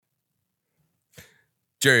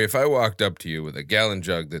Jerry, if I walked up to you with a gallon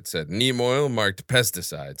jug that said neem oil marked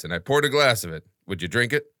pesticides and I poured a glass of it, would you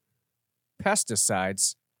drink it?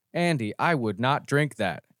 Pesticides? Andy, I would not drink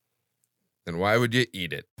that. Then why would you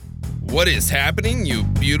eat it? What is happening, you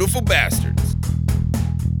beautiful bastards?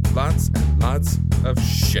 Lots and lots of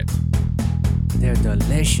shit. They're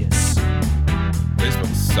delicious.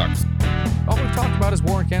 Facebook sucks. All we talked about is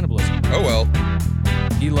war and cannibalism. Oh well.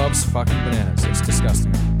 He loves fucking bananas. It's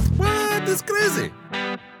disgusting. What? That's crazy.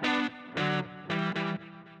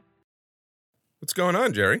 What's going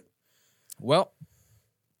on, Jerry? Well,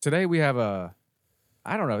 today we have I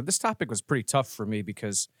don't know, this topic was pretty tough for me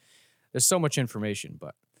because there's so much information,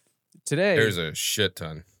 but today... There's a shit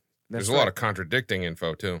ton. There's a lot of contradicting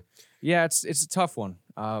info, too. Yeah, it's a tough one.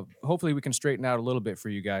 Hopefully we can straighten out a little bit for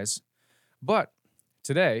you guys. But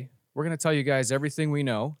today, we're going to tell you guys everything we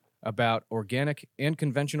know about organic and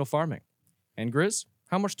conventional farming. And Grizz,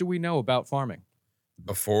 how much do we know about farming?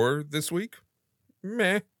 Before this week?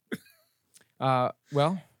 Meh.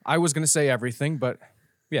 Well, I was going to say everything, but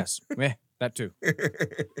yes, meh, that too.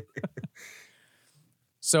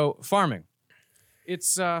 So, farming.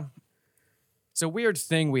 It's a weird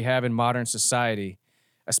thing we have in modern society,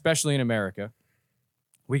 especially in America.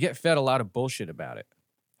 We get fed a lot of bullshit about it,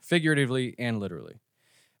 figuratively and literally.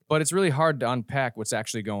 But it's really hard to unpack what's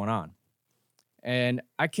actually going on. And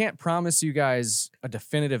I can't promise you guys a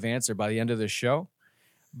definitive answer by the end of this show,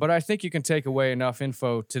 but I think you can take away enough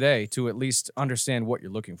info today to at least understand what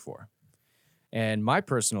you're looking for. And my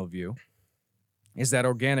personal view is that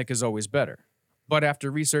organic is always better. But after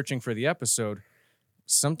researching for the episode,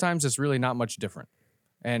 sometimes it's really not much different.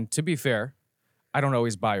 And to be fair, I don't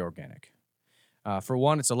always buy organic. For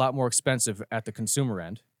one, it's a lot more expensive at the consumer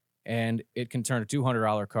end, and it can turn a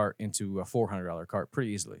 $200 cart into a $400 cart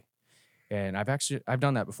pretty easily. And I've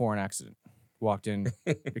done that before on accident. Walked in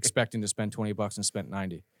expecting to spend $20 and spent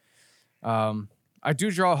 $90. I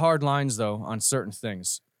do draw hard lines, though, on certain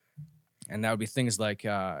things. And that would be things like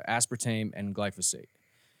aspartame and glyphosate.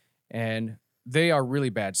 And they are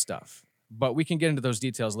really bad stuff. But we can get into those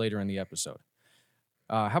details later in the episode.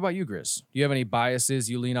 How about you, Grizz? Do you have any biases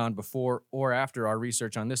you lean on before or after our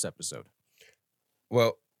research on this episode?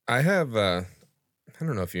 Well, I have, I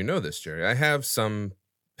don't know if you know this, Jerry. I have some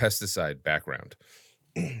pesticide background.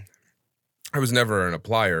 I was never an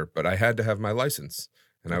applier, but I had to have my license,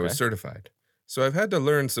 and I was certified. So I've had to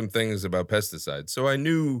learn some things about pesticides. So I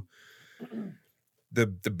knew the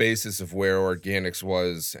basis of where organics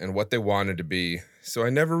was and what they wanted to be. So I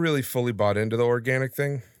never really fully bought into the organic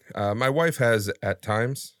thing. My wife has at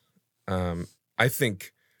times. I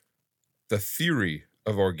think the theory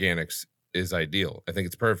of organics is ideal. I think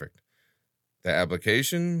it's perfect. The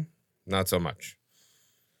application, not so much.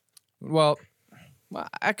 Well,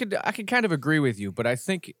 I could kind of agree with you, but I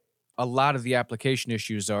think a lot of the application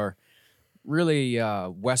issues are really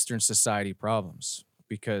Western society problems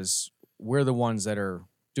because we're the ones that are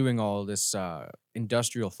doing all this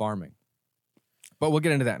industrial farming. But we'll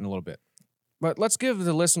get into that in a little bit. But let's give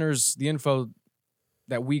the listeners the info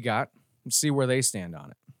that we got and see where they stand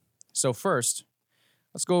on it. So first,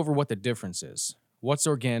 let's go over what the difference is. What's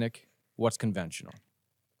organic? What's conventional?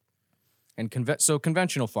 And so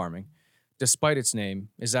conventional farming, despite its name,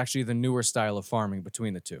 is actually the newer style of farming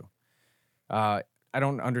between the two. I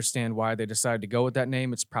don't understand why they decided to go with that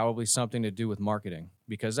name. It's probably something to do with marketing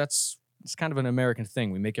because it's kind of an American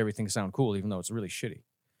thing. We make everything sound cool, even though it's really shitty.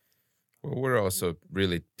 Well, we're also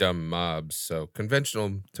really dumb mobs, so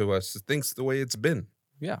conventional to us thinks the way it's been.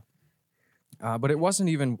 Yeah. But it wasn't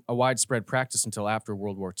even a widespread practice until after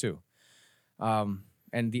World War II.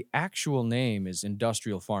 And the actual name is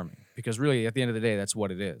industrial farming because really, at the end of the day, that's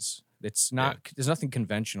what it is. It's not. Yeah. There's nothing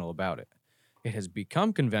conventional about it. It has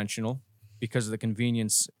become conventional because of the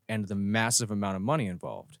convenience and the massive amount of money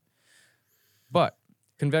involved. But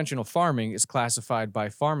conventional farming is classified by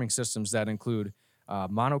farming systems that include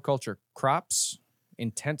monoculture crops,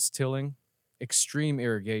 intense tilling, extreme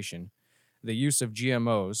irrigation, the use of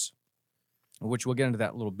GMOs, which we'll get into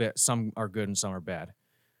that a little bit. Some are good and some are bad.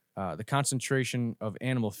 The concentration of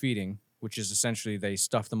animal feeding, which is essentially they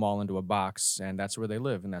stuff them all into a box, and that's where they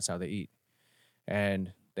live, and that's how they eat.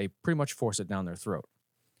 And they pretty much force it down their throat.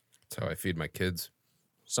 That's how I feed my kids.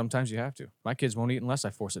 Sometimes you have to. My kids won't eat unless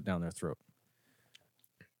I force it down their throat.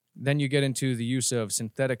 Then you get into the use of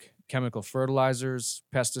synthetic chemical fertilizers,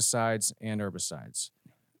 pesticides, and herbicides.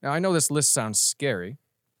 Now, I know this list sounds scary,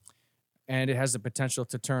 and it has the potential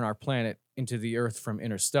to turn our planet into the Earth from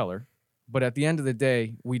Interstellar. But at the end of the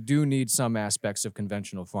day, we do need some aspects of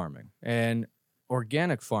conventional farming. And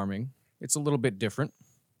organic farming, it's a little bit different.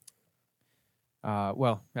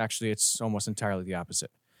 Well, actually, it's almost entirely the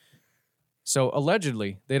opposite. So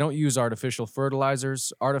allegedly, they don't use artificial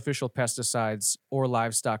fertilizers, artificial pesticides, or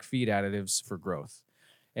livestock feed additives for growth.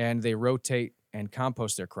 And they rotate and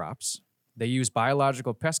compost their crops. They use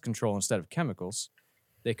biological pest control instead of chemicals.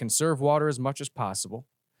 They conserve water as much as possible.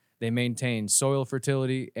 They maintain soil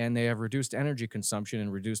fertility, and they have reduced energy consumption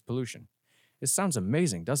and reduced pollution. It sounds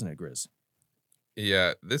amazing, doesn't it, Grizz?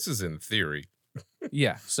 Yeah, this is in theory.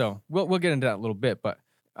 Yeah, so we'll get into that in a little bit, but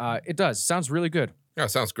it does. Sounds really good. Yeah,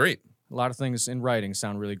 sounds great. A lot of things in writing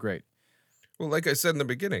sound really great. Well, like I said in the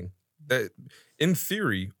beginning, that in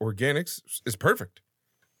theory, organics is perfect.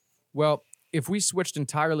 Well, if we switched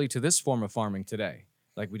entirely to this form of farming today,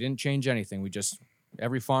 like we didn't change anything,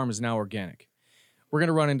 every farm is now organic, we're going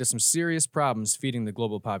to run into some serious problems feeding the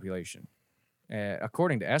global population.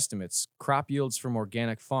 According to estimates, crop yields from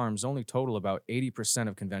organic farms only total about 80%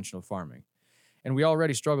 of conventional farming. And we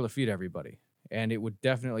already struggle to feed everybody. And it would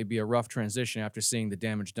definitely be a rough transition after seeing the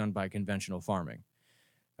damage done by conventional farming.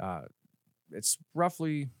 It's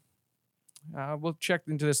roughly, we'll check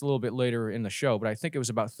into this a little bit later in the show, but I think it was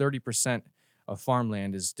about 30% of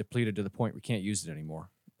farmland is depleted to the point we can't use it anymore,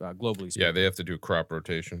 globally speaking. Yeah, they have to do crop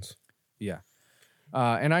rotations. Yeah.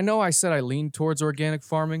 And I know I said I lean towards organic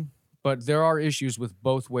farming, but there are issues with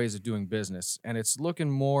both ways of doing business. And it's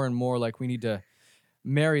looking more and more like we need to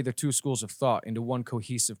marry the two schools of thought into one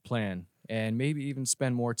cohesive plan and maybe even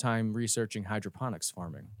spend more time researching hydroponics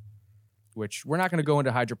farming, which we're not going to go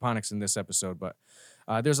into hydroponics in this episode, but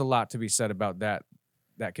there's a lot to be said about that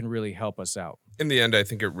can really help us out. In the end, I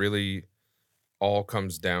think it really all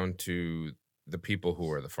comes down to the people who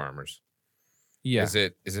are the farmers. Yeah. Is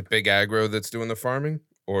it big agro that's doing the farming,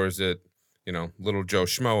 or is it, little Joe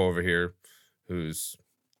Schmo over here who's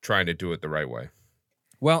trying to do it the right way?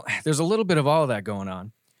 Well, there's a little bit of all of that going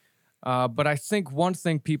on. But I think one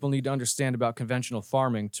thing people need to understand about conventional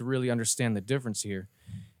farming to really understand the difference here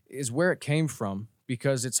is where it came from,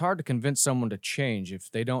 because it's hard to convince someone to change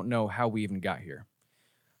if they don't know how we even got here.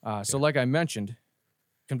 So like I mentioned,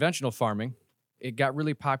 conventional farming, it got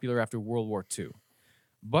really popular after World War II.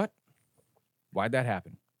 But why'd that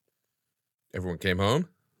happen? Everyone came home?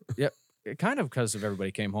 Yep, kind of because of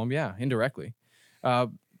everybody came home, yeah, indirectly.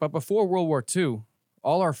 But before World War II,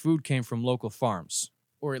 all our food came from local farms,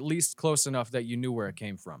 or at least close enough that you knew where it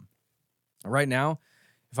came from. Right now,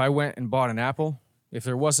 if I went and bought an apple, if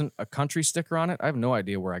there wasn't a country sticker on it, I have no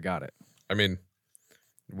idea where I got it. I mean,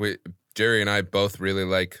 Jerry and I both really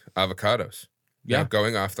like avocados. Yeah. Now,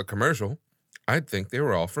 going off the commercial, I'd think they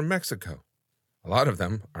were all from Mexico. A lot of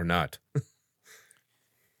them are not.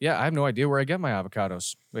 Yeah, I have no idea where I get my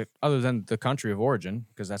avocados, other than the country of origin,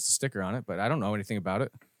 because that's the sticker on it, but I don't know anything about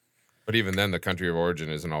it. But even then, the country of origin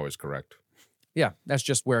isn't always correct. Yeah, that's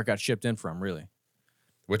just where it got shipped in from, really.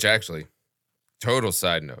 Which actually, total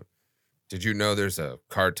side note, did you know there's a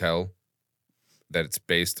cartel that it's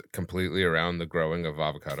based completely around the growing of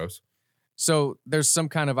avocados? So there's some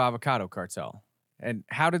kind of avocado cartel. And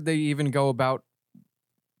how did they even go about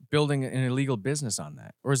building an illegal business on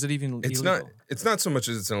that? Or is it even illegal? It's not so much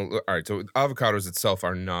as it's all right, so avocados itself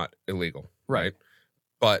are not illegal, Right.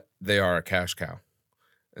 But they are a cash cow.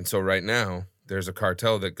 And so right now, there's a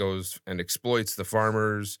cartel that goes and exploits the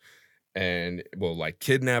farmers and will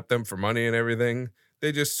kidnap them for money and everything.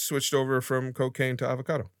 They just switched over from cocaine to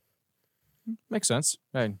avocado. Makes sense.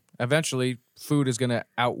 And eventually, food is going to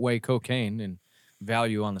outweigh cocaine in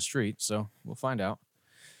value on the street, so we'll find out.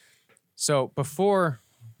 So before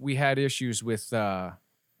we had issues with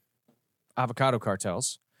avocado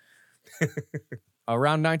cartels,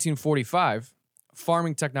 around 1945,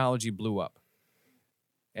 farming technology blew up.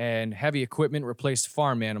 And heavy equipment replaced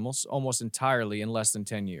farm animals almost entirely in less than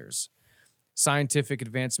 10 years. Scientific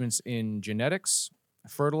advancements in genetics,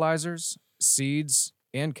 fertilizers, seeds,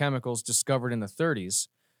 and chemicals discovered in the 30s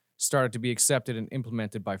started to be accepted and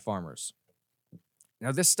implemented by farmers.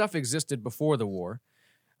 Now, this stuff existed before the war,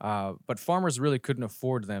 but farmers really couldn't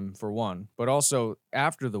afford them, for one. But also,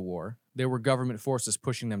 after the war, there were government forces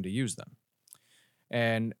pushing them to use them.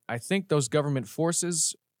 And I think those government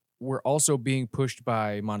forces were also being pushed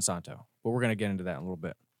by Monsanto, but we're going to get into that in a little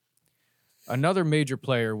bit. Another major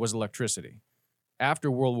player was electricity.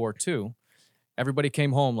 After World War II, everybody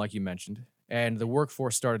came home, like you mentioned, and the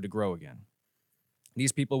workforce started to grow again.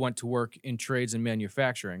 These people went to work in trades and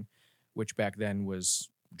manufacturing, which back then was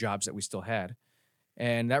jobs that we still had,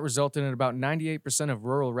 and that resulted in about 98% of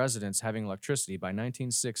rural residents having electricity by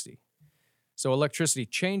 1960. So electricity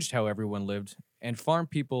changed how everyone lived, and farm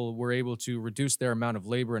people were able to reduce their amount of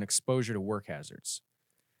labor and exposure to work hazards.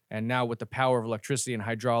 And now with the power of electricity and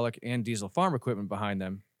hydraulic and diesel farm equipment behind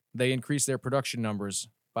them, they increased their production numbers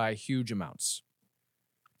by huge amounts.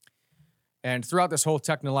 And throughout this whole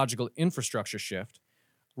technological infrastructure shift,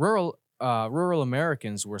 rural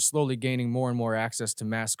Americans were slowly gaining more and more access to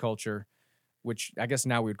mass culture, which I guess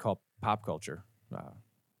now we would call pop culture,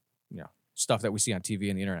 stuff that we see on TV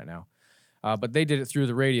and the internet now. But they did it through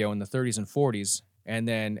the radio in the 30s and 40s. And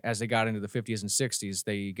then as they got into the 50s and 60s,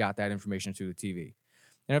 they got that information through the TV.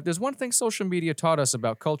 And if there's one thing social media taught us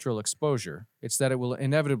about cultural exposure, it's that it will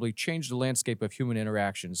inevitably change the landscape of human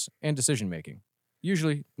interactions and decision making.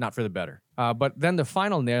 Usually not for the better. But then the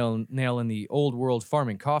final nail in the old world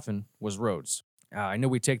farming coffin was roads. I know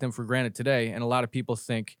we take them for granted today, and a lot of people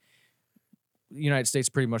think the United States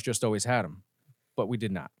pretty much just always had them, but we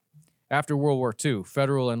did not. After World War II,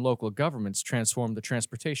 federal and local governments transformed the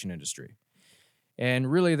transportation industry.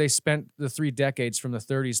 And really, they spent the 3 decades from the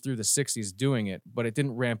 30s through the 60s doing it, but it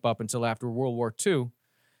didn't ramp up until after World War II.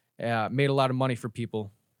 Made a lot of money for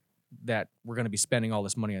people that were going to be spending all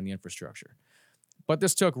this money on the infrastructure. But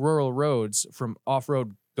this took rural roads from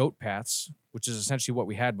off-road goat paths, which is essentially what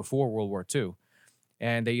we had before World War II,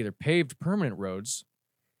 and they either paved permanent roads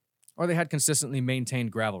or they had consistently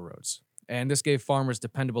maintained gravel roads. And this gave farmers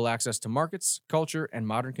dependable access to markets, culture, and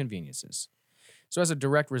modern conveniences. So as a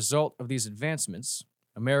direct result of these advancements,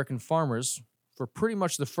 American farmers, for pretty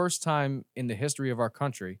much the first time in the history of our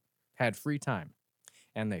country, had free time.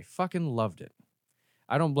 And they fucking loved it.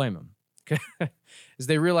 I don't blame them. As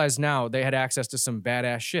they realize now they had access to some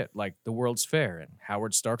badass shit like the World's Fair and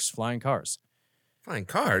Howard Stark's flying cars. Flying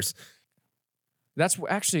cars? That's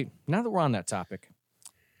actually, now that we're on that topic,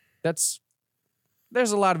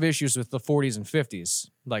 there's a lot of issues with the 40s and 50s,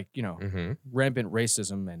 like, rampant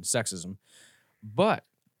racism and sexism. But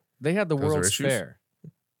they had the Those are World's issues? Fair.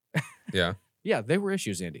 Yeah. Yeah, they were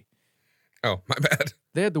issues, Andy. Oh, my bad.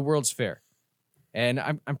 They had the World's Fair. And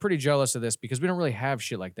I'm pretty jealous of this because we don't really have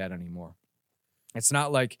shit like that anymore. It's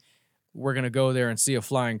not like we're going to go there and see a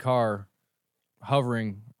flying car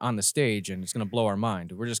hovering on the stage and it's going to blow our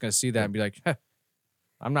mind. We're just going to see that and be like,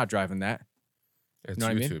 I'm not driving that. It's know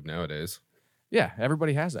what I mean? YouTube nowadays. Yeah,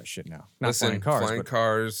 everybody has that shit now. Not Listen, flying cars.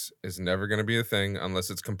 cars is never going to be a thing unless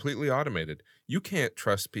it's completely automated. You can't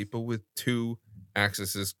trust people with 2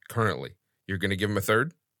 axes currently. You're going to give them a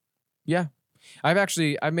third? Yeah.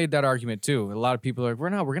 I've made that argument too. A lot of people are like, we're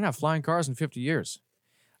going to have flying cars in 50 years.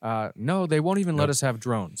 No, they won't even let us have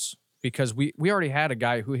drones because we already had a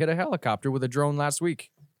guy who hit a helicopter with a drone last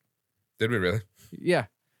week. Did we really? Yeah.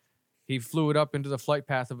 He flew it up into the flight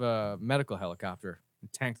path of a medical helicopter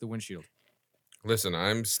and tanked the windshield. Listen,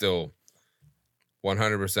 I'm still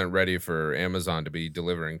 100% ready for Amazon to be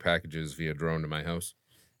delivering packages via drone to my house.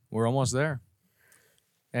 We're almost there.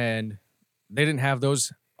 And they didn't have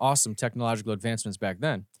those awesome technological advancements back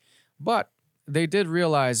then. But they did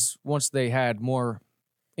realize once they had more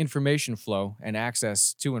information flow and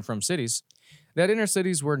access to and from cities, that inner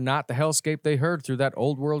cities were not the hellscape they heard through that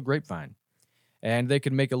old world grapevine. And they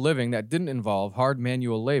could make a living that didn't involve hard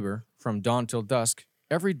manual labor from dawn till dusk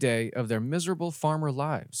every day of their miserable farmer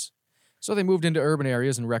lives. So they moved into urban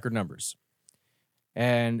areas in record numbers.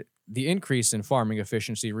 And the increase in farming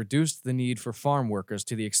efficiency reduced the need for farm workers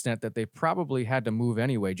to the extent that they probably had to move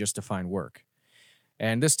anyway just to find work.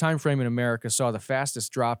 And this time frame in America saw the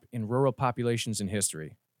fastest drop in rural populations in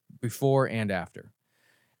history, before and after.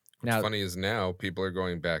 What's funny is now people are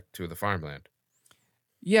going back to the farmland.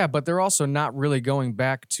 Yeah, but they're also not really going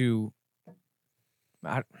back to...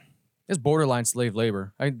 It's borderline slave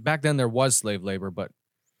labor. Back then there was slave labor, but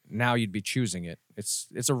now you'd be choosing it.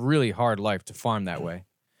 It's a really hard life to farm that way.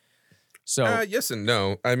 So yes and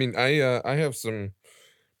no. I mean, I have some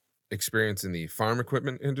experience in the farm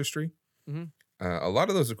equipment industry. Mhm. A lot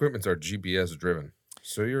of those equipments are GPS driven,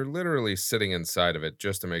 so you're literally sitting inside of it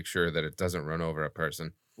just to make sure that it doesn't run over a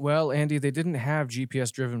person. Well, Andy, they didn't have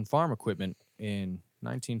GPS-driven farm equipment in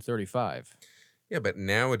 1935. Yeah, but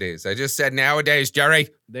nowadays, I just said nowadays, Jerry.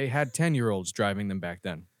 They had 10-year-olds driving them back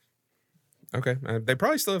then. Okay, they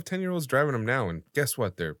probably still have 10-year-olds driving them now, and guess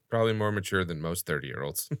what? They're probably more mature than most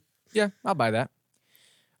 30-year-olds. Yeah, I'll buy that.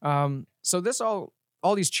 So this all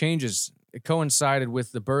these changes, it coincided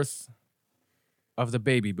with the birth of the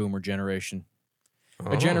baby boomer generation.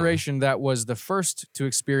 A generation that was the first to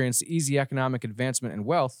experience easy economic advancement and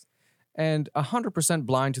wealth, and 100%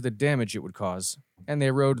 blind to the damage it would cause, and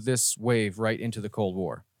they rode this wave right into the Cold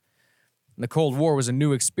War. And the Cold War was a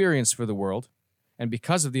new experience for the world, and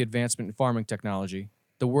because of the advancement in farming technology,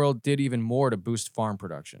 the world did even more to boost farm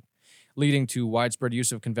production, leading to widespread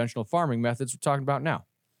use of conventional farming methods we're talking about now.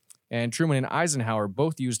 And Truman and Eisenhower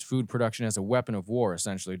both used food production as a weapon of war,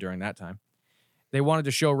 essentially, during that time. They wanted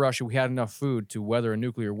to show Russia we had enough food to weather a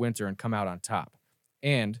nuclear winter and come out on top.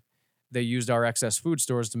 And they used our excess food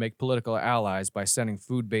stores to make political allies by sending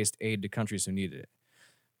food-based aid to countries who needed it.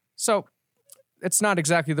 So, it's not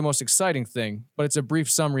exactly the most exciting thing, but it's a brief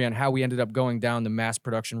summary on how we ended up going down the mass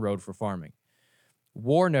production road for farming.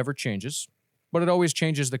 War never changes, but it always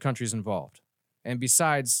changes the countries involved. And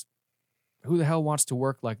besides, who the hell wants to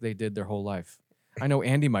work like they did their whole life? I know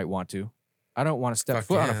Andy might want to. I don't want to step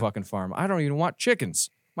foot on a fucking farm. I don't even want chickens.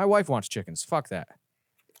 My wife wants chickens. Fuck that.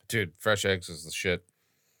 Dude, fresh eggs is the shit.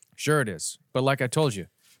 Sure it is. But like I told you,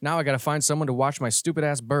 now I got to find someone to watch my stupid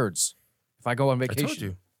ass birds if I go on vacation. I told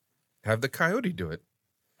you. Have the coyote do it.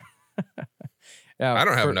 Yeah, I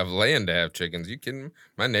don't have enough land to have chickens. You kidding me?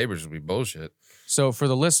 My neighbors would be bullshit. So for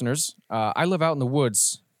the listeners, I live out in the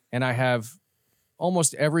woods, and I have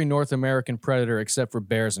almost every North American predator except for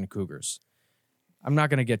bears and cougars. I'm not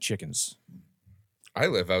going to get chickens. I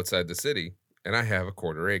live outside the city, and I have a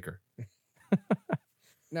 1/4 acre.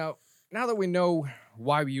 Now that we know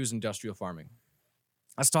why we use industrial farming,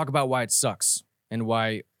 let's talk about why it sucks and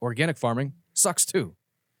why organic farming sucks too.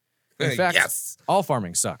 In fact, yes, all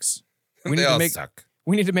farming sucks. they all suck.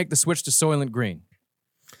 We need to make the switch to Soylent Green.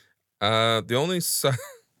 The only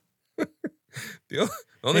the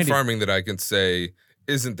only Andy. farming that I can say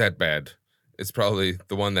isn't that bad. It's probably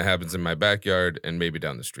the one that happens in my backyard and maybe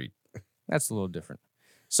down the street. That's a little different.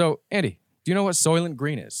 So, Andy, do you know what Soylent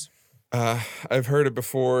Green is? I've heard it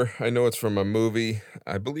before. I know it's from a movie.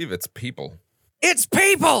 I believe it's People. It's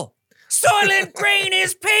people! Soylent Green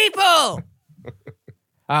is people!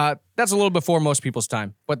 That's a little before most people's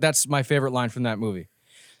time, but that's my favorite line from that movie.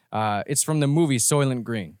 It's from the movie Soylent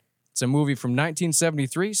Green. It's a movie from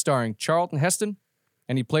 1973 starring Charlton Heston,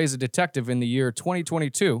 and he plays a detective in the year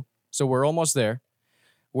 2022, so we're almost there,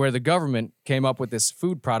 where the government came up with this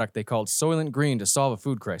food product they called Soylent Green to solve a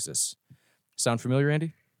food crisis. Sound familiar,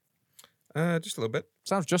 Andy? Just a little bit.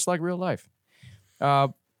 Sounds just like real life.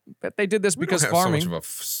 But they did this We because don't have farming. so much of a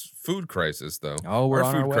food crisis, though. Oh, we're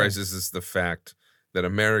on our food way. crisis is the fact that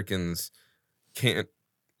Americans can't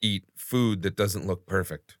eat food that doesn't look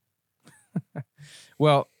perfect.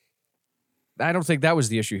 Well, I don't think that was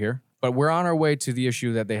the issue here, but we're on our way to the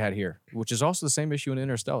issue that they had here, which is also the same issue in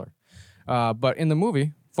Interstellar. But in the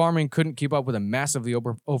movie, farming couldn't keep up with a massively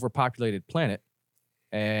overpopulated planet,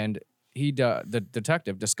 and the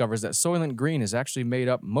detective discovers that Soylent Green is actually made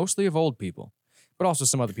up mostly of old people, but also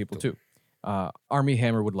some other people too. Army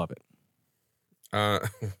Hammer would love it.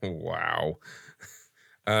 Wow.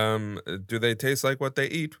 Do they taste like what they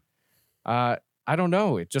eat? I don't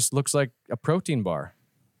know. It just looks like a protein bar.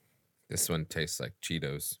 This one tastes like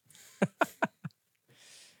Cheetos.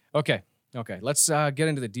 Okay. Let's get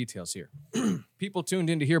into the details here. People tuned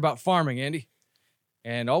in to hear about farming, Andy,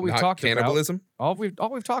 and all we've Not talked cannibalism? about. All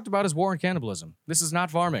we've talked about is war and cannibalism. This is not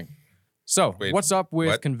farming. So, Wait, what's up with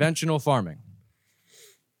what? conventional farming?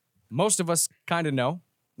 Most of us kind of know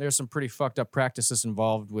there's some pretty fucked up practices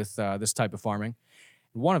involved with this type of farming.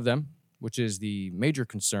 One of them, which is the major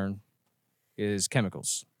concern, is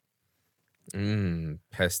chemicals.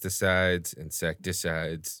 Pesticides,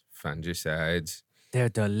 insecticides, fungicides. They're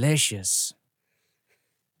delicious.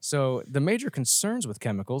 So the major concerns with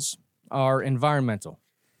chemicals are environmental.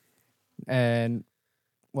 And,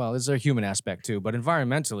 well, there's a human aspect too, but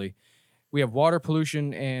environmentally, we have water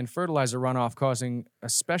pollution and fertilizer runoff causing a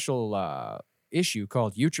special issue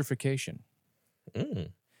called eutrophication,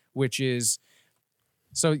 which is,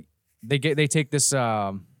 so they take this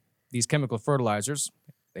these chemical fertilizers,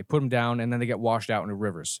 they put them down, and then they get washed out into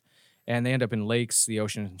rivers. And they end up in lakes, the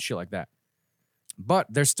ocean, and shit like that. But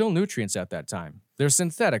there's still nutrients at that time. They're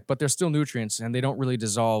synthetic, but they're still nutrients, and they don't really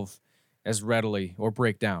dissolve as readily or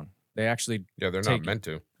break down. They actually Yeah, they're not meant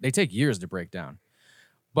to. They take years to break down.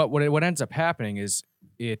 But what ends up happening is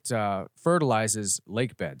it fertilizes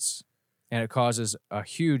lake beds, and it causes a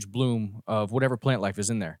huge bloom of whatever plant life is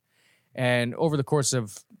in there. And over the course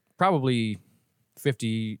of probably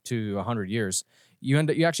 50 to 100 years, you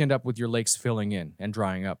actually end up with your lakes filling in and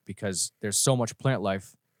drying up because there's so much plant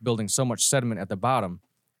life building so much sediment at the bottom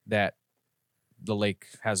that the lake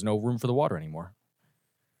has no room for the water anymore.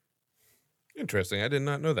 Interesting. I did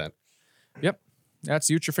not know that. Yep,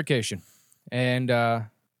 that's eutrophication. And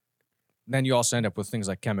then you also end up with things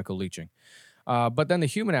like chemical leaching. But then the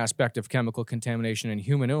human aspect of chemical contamination and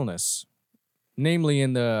human illness, namely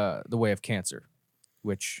in the way of cancer,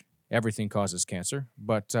 which everything causes cancer,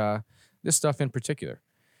 but this stuff in particular.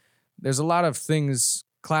 There's a lot of things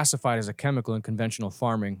classified as a chemical in conventional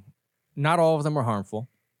farming. Not all of them are harmful.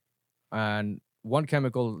 And one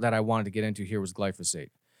chemical that I wanted to get into here was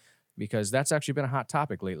glyphosate, because that's actually been a hot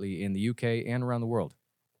topic lately in the UK and around the world.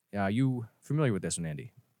 You familiar with this one,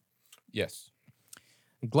 Andy? Yes.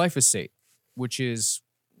 Glyphosate, which is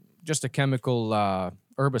just a chemical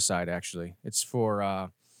herbicide, actually. It's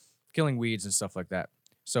for killing weeds and stuff like that.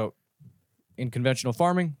 So in conventional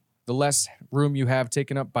farming, the less room you have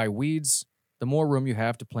taken up by weeds, the more room you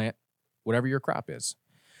have to plant whatever your crop is.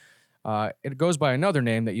 It goes by another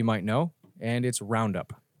name that you might know, and it's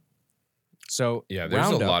Roundup. So Yeah, there's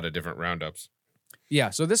Roundup, a lot of different Roundups. yeah,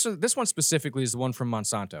 so this one specifically is the one from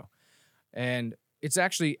Monsanto, and it's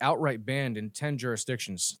actually outright banned in 10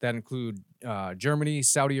 jurisdictions that include Germany,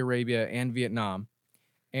 Saudi Arabia, and Vietnam,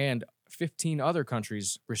 and 15 other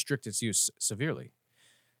countries restrict its use severely.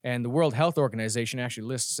 And the World Health Organization actually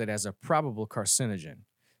lists it as a probable carcinogen.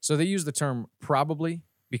 So they use the term probably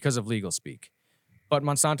because of legal speak. But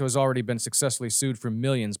Monsanto has already been successfully sued for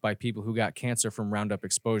millions by people who got cancer from Roundup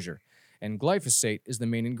exposure. And glyphosate is the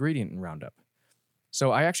main ingredient in Roundup.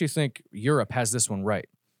 So I actually think Europe has this one right.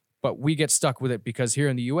 But we get stuck with it because here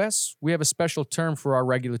in the US, we have a special term for our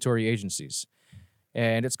regulatory agencies.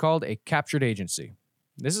 And it's called a captured agency.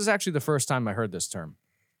 This is actually the first time I heard this term.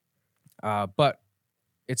 But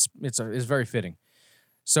it's very fitting.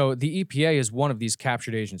 So the EPA is one of these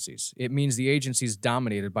captured agencies. It means the agency is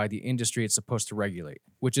dominated by the industry it's supposed to regulate,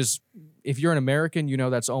 which is, if you're an American, you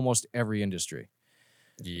know that's almost every industry.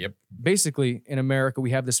 Yep. Basically, in America,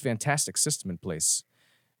 we have this fantastic system in place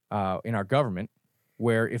in our government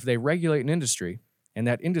where if they regulate an industry and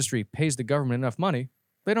that industry pays the government enough money,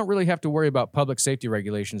 they don't really have to worry about public safety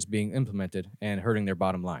regulations being implemented and hurting their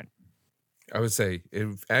bottom line. I would say,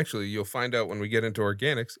 actually, you'll find out when we get into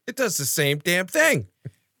organics, it does the same damn thing.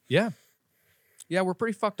 Yeah. Yeah, we're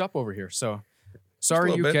pretty fucked up over here. So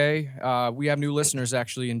sorry, UK. We have new listeners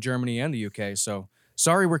actually in Germany and the UK. So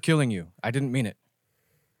sorry we're killing you. I didn't mean it.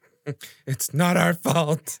 It's not our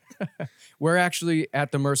fault. We're actually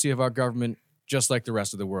at the mercy of our government, just like the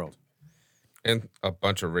rest of the world. And a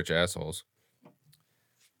bunch of rich assholes.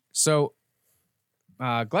 So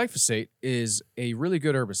glyphosate is a really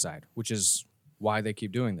good herbicide, which is why they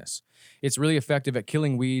keep doing this. It's really effective at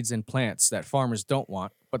killing weeds and plants that farmers don't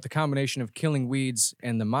want, but the combination of killing weeds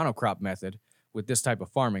and the monocrop method with this type of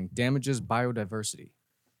farming damages biodiversity.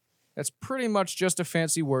 That's pretty much just a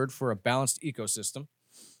fancy word for a balanced ecosystem.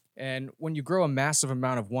 And when you grow a massive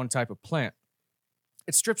amount of one type of plant,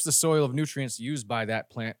 it strips the soil of nutrients used by that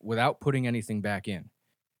plant without putting anything back in.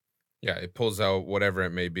 Yeah, it pulls out whatever it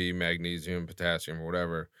may be, magnesium, potassium, or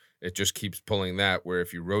whatever. It just keeps pulling that, where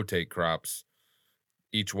if you rotate crops,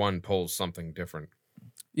 each one pulls something different.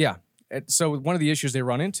 Yeah. So one of the issues they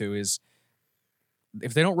run into is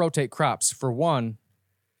if they don't rotate crops, for one,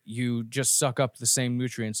 you just suck up the same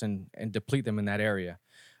nutrients and deplete them in that area.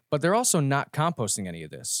 But they're also not composting any of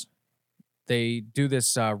this. They do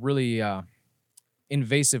this really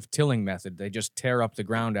invasive tilling method. They just tear up the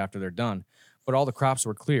ground after they're done. But all the crops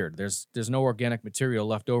were cleared. There's no organic material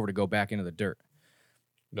left over to go back into the dirt.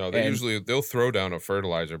 No, they'll throw down a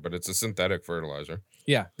fertilizer, but it's a synthetic fertilizer.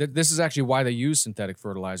 Yeah, this is actually why they use synthetic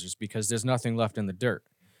fertilizers, because there's nothing left in the dirt.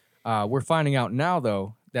 We're finding out now,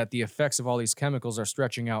 though, that the effects of all these chemicals are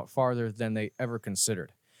stretching out farther than they ever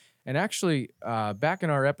considered. And actually, back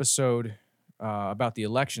in our episode about the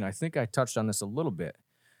election, I think I touched on this a little bit.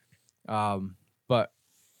 But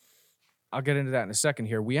I'll get into that in a second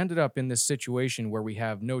here. We ended up in this situation where we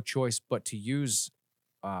have no choice but to use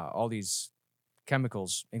all these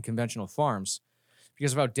chemicals in conventional farms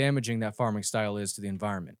because of how damaging that farming style is to the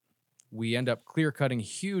environment. We end up clear-cutting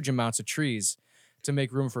huge amounts of trees to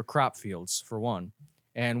make room for crop fields, for one.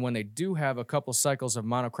 And when they do have a couple cycles of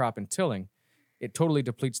monocrop and tilling, it totally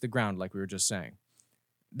depletes the ground, like we were just saying.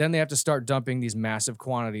 Then they have to start dumping these massive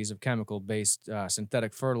quantities of chemical-based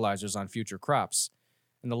synthetic fertilizers on future crops.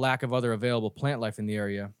 And the lack of other available plant life in the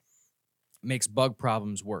area makes bug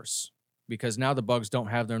problems worse. Because now the bugs don't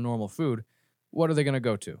have their normal food, what are they going to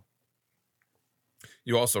go to?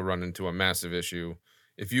 You also run into a massive issue.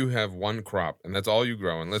 If you have one crop, and that's all you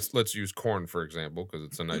grow, and let's use corn, for example, because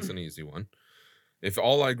it's a nice and easy one. If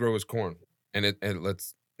all I grow is corn, and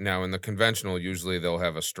let's now in the conventional, usually they'll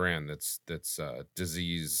have a strand that's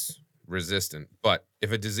disease resistant. But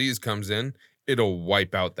if a disease comes in, it'll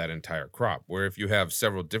wipe out that entire crop. Where if you have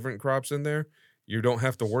several different crops in there, you don't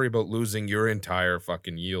have to worry about losing your entire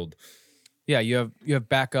fucking yield. Yeah, you have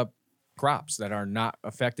backup crops that are not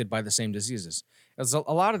affected by the same diseases. As a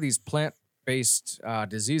lot of these plant-based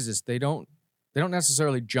diseases, they don't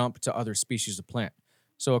necessarily jump to other species of plant.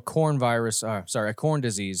 So a corn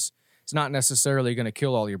disease is not necessarily going to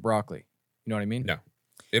kill all your broccoli. You know what I mean? No,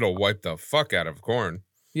 it'll wipe the fuck out of corn.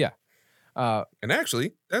 Yeah. And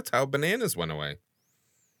actually, that's how bananas went away.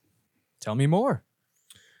 Tell me more.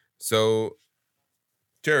 So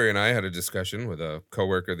Jerry and I had a discussion with a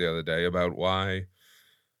coworker the other day about why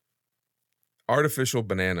artificial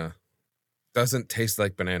banana doesn't taste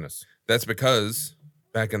like bananas. That's because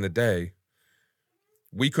back in the day,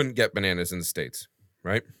 we couldn't get bananas in the States,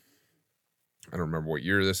 right? I don't remember what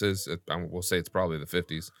year this is. We'll say it's probably the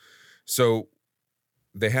 50s. So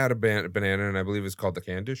they had a banana, and I believe it's called the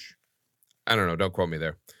Candish. I don't know. Don't quote me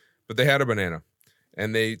there. But they had a banana,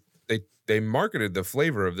 and they marketed the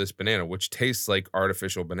flavor of this banana, which tastes like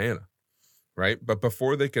artificial banana, right? But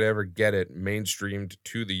before they could ever get it mainstreamed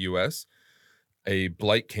to the U.S., a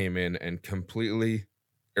blight came in and completely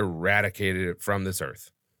eradicated it from this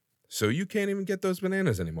earth. So you can't even get those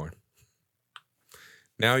bananas anymore.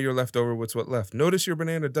 Now you're left over with what's left. Notice your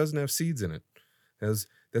banana doesn't have seeds in it.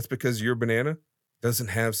 That's because your banana doesn't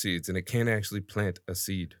have seeds, and it can't actually plant a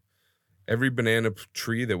seed. Every banana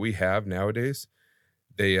tree that we have nowadays,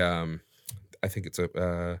 they, I think it's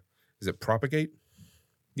is it propagate?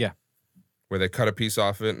 Yeah. Where they cut a piece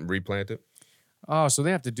off it and replant it. Oh, so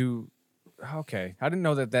they have to do. Okay, I didn't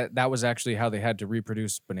know that was actually how they had to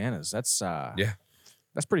reproduce bananas. That's Yeah.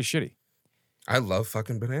 That's pretty shitty. I love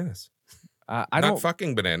fucking bananas. I Not don't.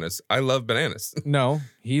 fucking bananas. I love bananas. No,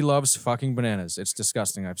 he loves fucking bananas. It's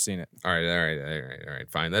disgusting. I've seen it. All right.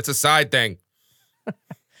 Fine. That's a side thing.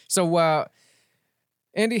 So,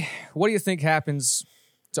 Andy, what do you think happens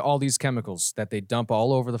to all these chemicals that they dump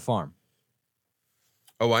all over the farm?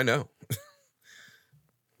 Oh, I know.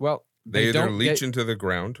 Well, They either don't leach get- into the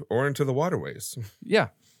ground or into the waterways. Yeah,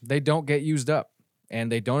 they don't get used up,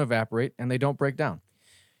 and they don't evaporate, and they don't break down.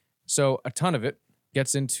 So a ton of it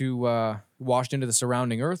gets washed into the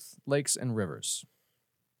surrounding earth, lakes, and rivers.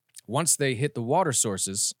 Once they hit the water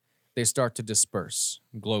sources, they start to disperse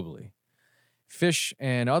globally. Fish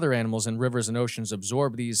and other animals in rivers and oceans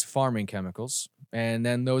absorb these farming chemicals, and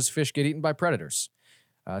then those fish get eaten by predators.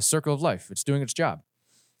 Circle of life. It's doing its job.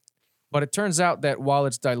 But it turns out that while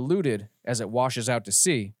it's diluted as it washes out to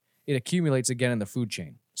sea, it accumulates again in the food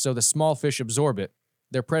chain. So the small fish absorb it,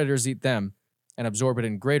 their predators eat them, and absorb it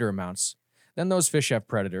in greater amounts. Then those fish have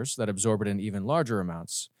predators that absorb it in even larger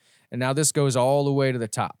amounts. And now this goes all the way to the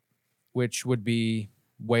top, which would be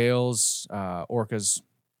whales, orcas,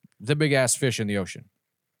 the big-ass fish in the ocean.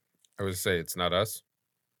 I would say it's not us.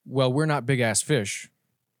 Well, we're not big-ass fish.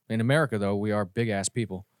 In America, though, we are big-ass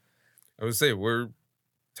people. I would say we're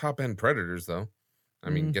top-end predators, though. I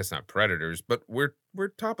mean, guess not predators, but we're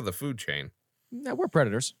top of the food chain. Yeah, we're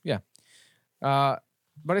predators, yeah.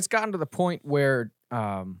 But it's gotten to the point where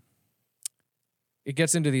it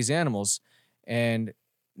gets into these animals, and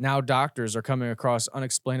now doctors are coming across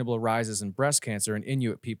unexplainable rises in breast cancer in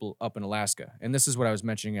Inuit people up in Alaska. And this is what I was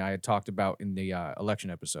mentioning I had talked about in the election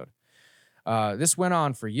episode. This went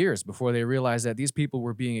on for years before they realized that these people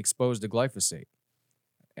were being exposed to glyphosate,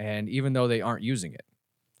 and even though they aren't using it.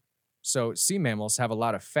 So sea mammals have a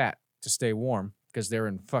lot of fat to stay warm because they're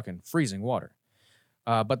in fucking freezing water.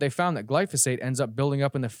 But they found that glyphosate ends up building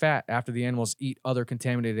up in the fat after the animals eat other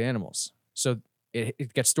contaminated animals. So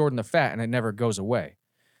it gets stored in the fat and it never goes away.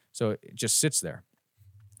 So it just sits there.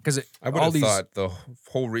 Because I would have thought the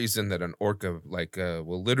whole reason that an orca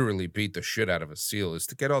will literally beat the shit out of a seal is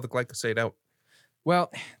to get all the glyphosate out.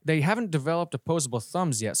 Well, they haven't developed opposable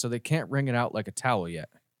thumbs yet, so they can't wring it out like a towel yet.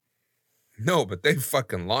 No, but they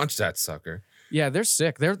fucking launched that sucker. Yeah, they're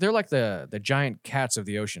sick. They're like the giant cats of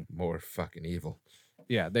the ocean. More fucking evil.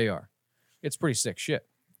 Yeah, they are. It's pretty sick shit.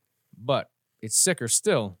 But it's sicker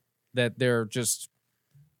still that they're just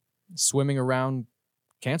swimming around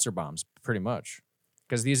cancer bombs, pretty much.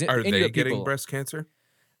 Because these Are Inuit they getting people, breast cancer?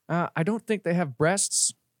 I don't think they have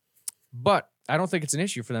breasts, but I don't think it's an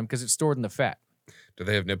issue for them because it's stored in the fat. Do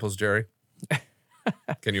they have nipples, Jerry?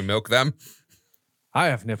 Can you milk them? I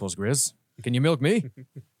have nipples, Grizz. Can you milk me?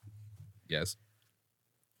 Yes.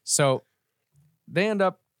 So they end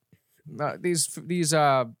up these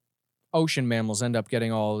ocean mammals end up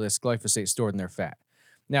getting all this glyphosate stored in their fat.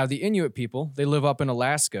 Now the Inuit people, they live up in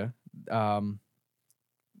Alaska.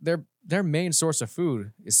 Their main source of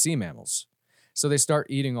food is sea mammals, so they start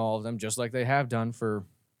eating all of them just like they have done for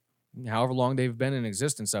however long they've been in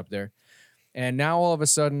existence up there. And now all of a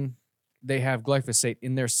sudden they have glyphosate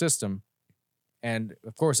in their system, and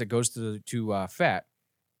of course it goes to fat,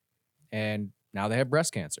 and now they have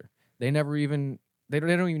breast cancer. They never even they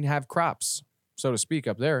don't even have crops, so to speak,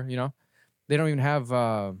 up there. You know, they don't even have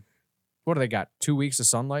what do they got? 2 weeks of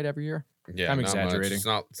sunlight every year. Yeah, I'm not much. exaggerating.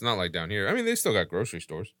 It's not like down here. I mean, they still got grocery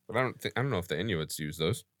stores, but I don't know if the Inuits use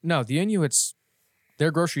those. No, the Inuits,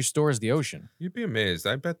 their grocery store is the ocean. You'd be amazed.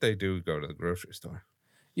 I bet they do go to the grocery store.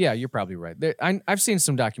 Yeah, you're probably right. I've seen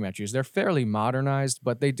some documentaries. They're fairly modernized,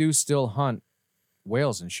 but they do still hunt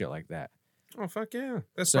whales and shit like that. Oh fuck yeah,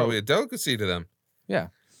 that's So- probably a delicacy to them. Yeah.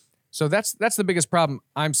 So that's the biggest problem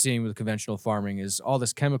I'm seeing with conventional farming is all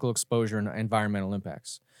this chemical exposure and environmental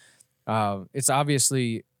impacts. It's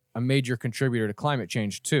obviously a major contributor to climate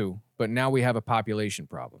change too, but now we have a population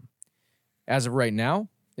problem. As of right now,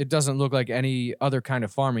 it doesn't look like any other kind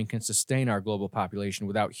of farming can sustain our global population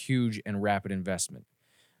without huge and rapid investment.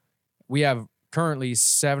 We have currently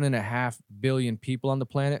 7.5 billion people on the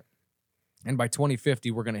planet, and by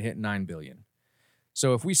 2050, we're going to hit 9 billion.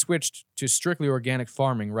 So if we switched to strictly organic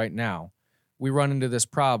farming right now, we run into this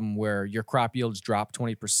problem where your crop yields drop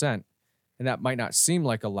 20%, and that might not seem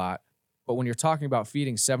like a lot, but when you're talking about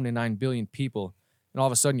feeding 7 to 9 billion people, and all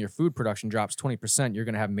of a sudden your food production drops 20%, you're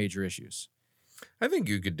going to have major issues. I think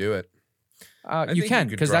you could do it. You can,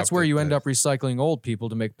 because that's where you end to- up recycling old people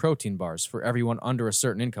to make protein bars for everyone under a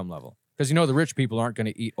certain income level. Because the rich people aren't going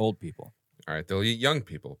to eat old people. All right, they'll eat young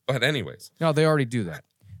people. But anyways, No, they already do that.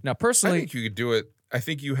 Now, I personally, think you could do it. I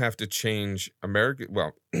think you have to change America.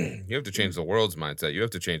 Well, you have to change the world's mindset. You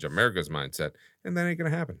have to change America's mindset, and that ain't gonna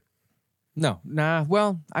happen. no, nah.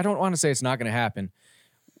 Well, I don't want to say it's not going to happen.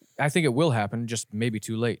 I think it will happen, just maybe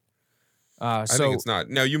too late. I think it's not.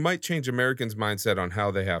 Now, you might change Americans' mindset on how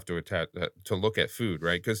they have to to look at food,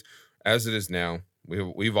 right? Because as it is now,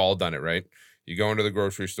 we've all done it, right? You go into the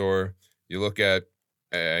grocery store, you look at,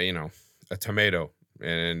 a tomato,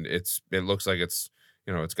 and it looks like it's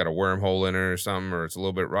got a wormhole in it or something, or it's a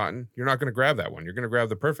little bit rotten. You're not going to grab that one. You're going to grab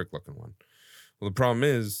the perfect looking one. Well, the problem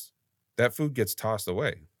is that food gets tossed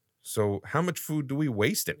away. So how much food do we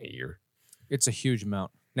waste in a year? It's a huge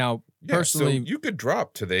amount. Now, Yeah, personally, so you could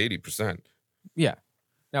drop to the 80%. yeah.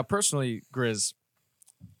 Now, personally, Grizz,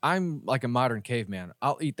 I'm like a modern caveman.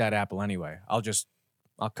 I'll eat that apple anyway. I'll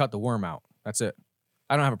cut the worm out. That's it.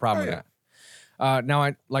 I don't have a problem Oh, with that. Now,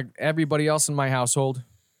 I like everybody else in my household,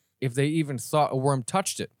 if they even thought a worm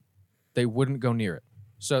touched it, they wouldn't go near it.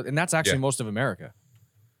 So, and that's actually Yeah. most of America.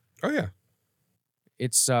 Oh, yeah.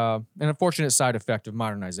 It's an unfortunate side effect of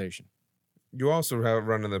modernization. You also have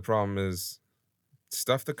run into the problem is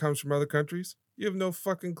stuff that comes from other countries. You have no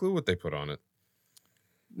fucking clue what they put on it.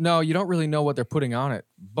 No, you don't really know what they're putting on it,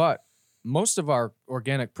 but most of our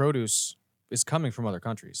organic produce is coming from other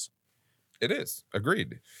countries. It is.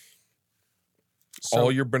 Agreed. So,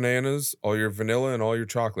 All your bananas, all your vanilla, and all your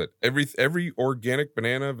chocolate. Every organic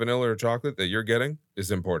banana, vanilla, or chocolate that you're getting is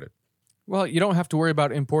imported. well, you don't have to worry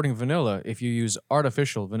about importing vanilla if you use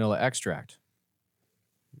artificial vanilla extract.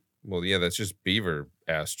 Well, yeah, that's just beaver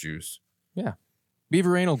ass juice.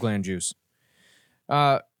 Beaver anal gland juice.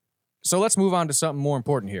 So let's move on to something more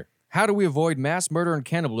important here. How do we avoid mass murder and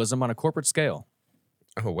cannibalism on a corporate scale?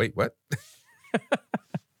 Oh, wait, what?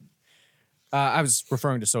 I was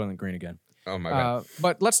referring to Soylent Green again. Oh, my bad.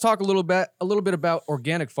 But let's talk a little bit about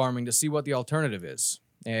organic farming to see what the alternative is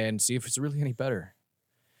and see if it's really any better.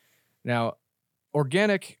 Now,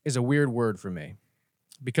 organic is a weird word for me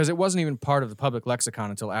because it wasn't even part of the public lexicon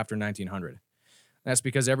until after 1900. That's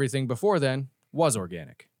because everything before then was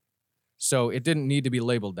organic. So it didn't need to be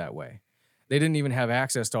labeled that way. They didn't even have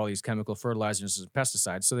access to all these chemical fertilizers and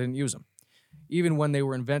pesticides, so they didn't use them. Even when they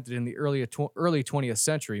were invented in the early 20th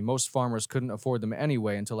century, most farmers couldn't afford them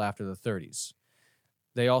anyway until after the 30s.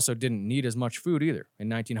 They also didn't need as much food either. In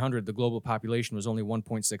 1900, the global population was only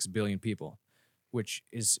 1.6 billion people, which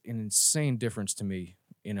is an insane difference to me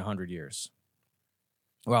in 100 years.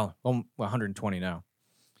 Well, 120 now.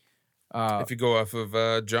 If you go off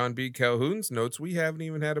of John B. Calhoun's notes, we haven't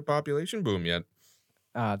even had a population boom yet.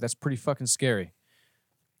 That's pretty fucking scary.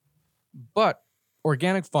 But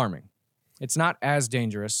organic farming, it's not as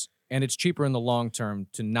dangerous, and it's cheaper in the long term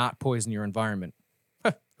to not poison your environment.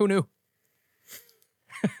 Who knew?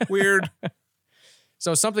 Weird.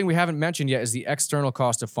 So something we haven't mentioned yet is the external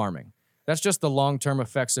cost of farming. That's just the long-term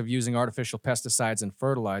effects of using artificial pesticides and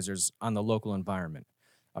fertilizers on the local environment.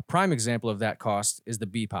 A prime example of that cost is the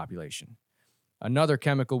bee population. Another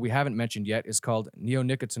chemical we haven't mentioned yet is called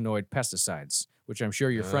neonicotinoid pesticides, which I'm sure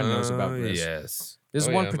your friend knows about. Chris. Yes. This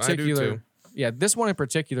Oh, one yeah, I do particular, too. this one in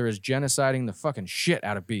particular is genociding the fucking shit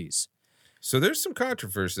out of bees. So there's some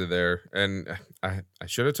controversy there, and I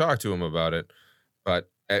should have talked to him about it. But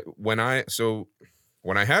when I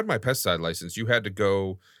had my pesticide license, you had to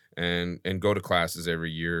go and go to classes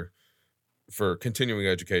every year for continuing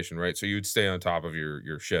education, right? So you'd stay on top of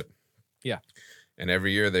your shit. Yeah. And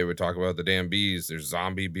every year they would talk about the damn bees. There's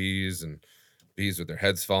zombie bees and bees with their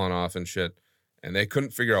heads falling off and shit. And they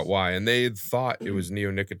couldn't figure out why. And they thought it was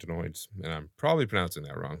neonicotinoids. And I'm probably pronouncing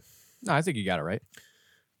that wrong. No, I think you got it right.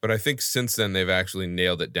 But I think since then they've actually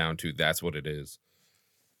nailed it down to that's what it is.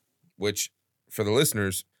 Which, for the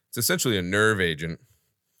listeners, it's essentially a nerve agent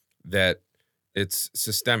that it's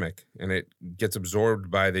systemic and it gets absorbed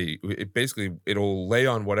by it'll lay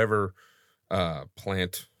on whatever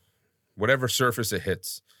plant, whatever surface it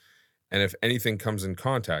hits. And if anything comes in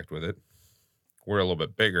contact with it, we're a little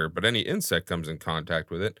bit bigger, but any insect comes in contact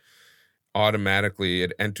with it, automatically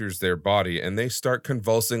it enters their body and they start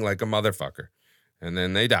convulsing like a motherfucker. And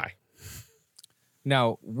then they die.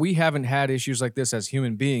 Now, we haven't had issues like this as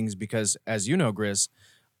human beings because, as you know, Grizz,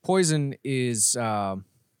 poison is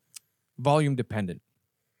volume dependent.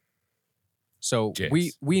 So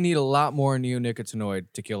Yes. we need a lot more neonicotinoid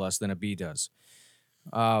to kill us than a bee does.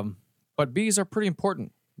 But bees are pretty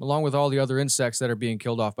important, along with all the other insects that are being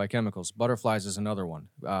killed off by chemicals. Butterflies is another one,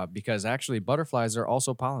 because actually butterflies are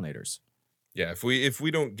also pollinators. Yeah, if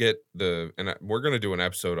we don't get we're gonna do an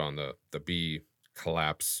episode on the bee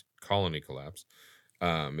colony collapse.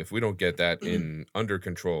 If we don't get that under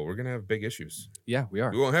control, we're gonna have big issues. Yeah, we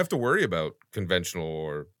are. We won't have to worry about conventional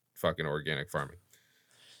or fucking organic farming.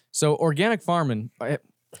 So organic farming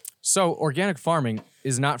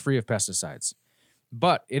is not free of pesticides,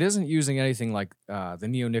 but it isn't using anything like the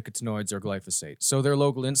neonicotinoids or glyphosate. So their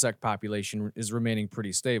local insect population is remaining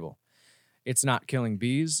pretty stable. It's not killing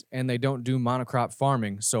bees, and they don't do monocrop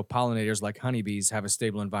farming, so pollinators like honeybees have a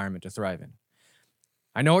stable environment to thrive in.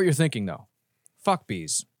 I know what you're thinking, though. Fuck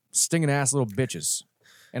bees. Stinging ass little bitches.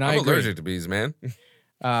 And I'm agree. allergic to bees, man.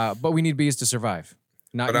 But we need bees to survive.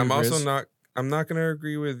 But I'm also I'm not going to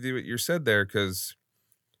agree with what you said there, because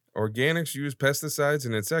organics use pesticides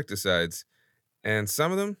and insecticides, and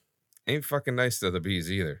some of them ain't fucking nice to the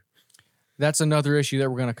bees either. That's another issue that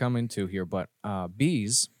we're going to come into here. But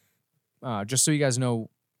bees, just so you guys know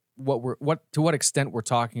to what extent we're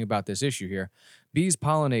talking about this issue here, bees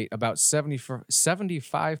pollinate about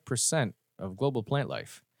 75% of global plant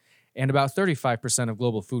life and about 35% of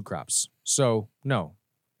global food crops. So, no,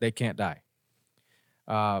 they can't die.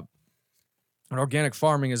 And organic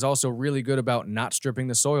farming is also really good about not stripping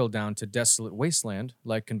the soil down to desolate wasteland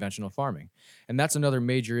like conventional farming. And that's another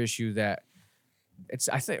major issue that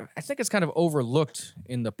I think it's kind of overlooked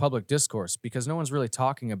in the public discourse because no one's really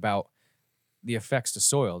talking about the effects to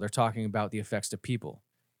soil. They're talking about the effects to people,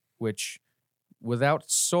 which without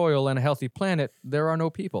soil and a healthy planet, there are no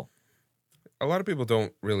people. A lot of people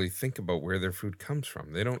don't really think about where their food comes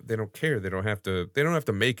from. They don't care. They don't have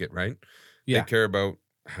to make it, right? Yeah. They care about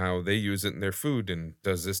how they use it in their food, and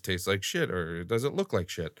does this taste like shit, or does it look like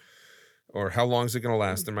shit, or how long is it going to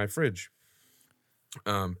last in my fridge?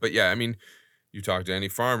 But yeah, I mean, you talk to any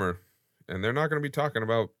farmer, and they're not going to be talking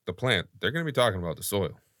about the plant. They're going to be talking about the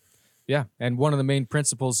soil. Yeah, and one of the main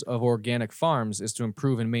principles of organic farms is to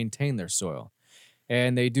improve and maintain their soil.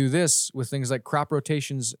 And they do this with things like crop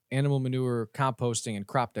rotations, animal manure, composting, and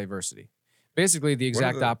crop diversity. Basically, the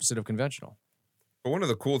exact opposite of conventional. But one of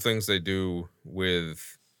the cool things they do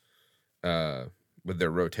with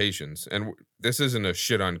their rotations, and this isn't a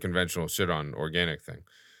shit on conventional, shit on organic thing,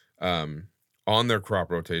 on their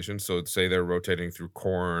crop rotation. So say they're rotating through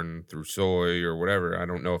corn, through soy, or whatever. I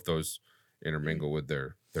don't know if those intermingle with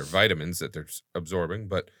their vitamins that they're absorbing,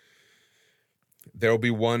 but there'll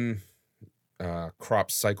be one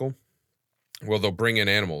crop cycle. Well, they'll bring in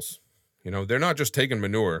animals. They're not just taking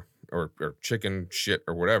manure or chicken shit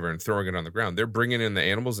or whatever and throwing it on the ground. They're bringing in the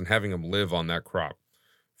animals and having them live on that crop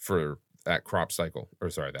for that crop cycle,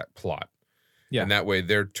 that plot. Yeah. And that way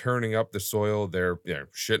they're turning up the soil. They're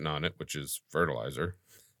shitting on it, which is fertilizer.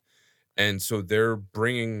 And so they're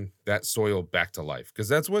bringing that soil back to life, because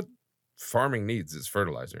that's what farming needs is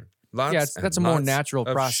fertilizer. That's a more natural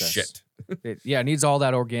process. Shit. It needs all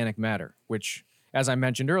that organic matter, which, as I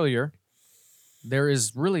mentioned earlier, there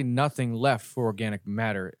is really nothing left for organic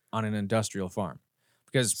matter on an industrial farm,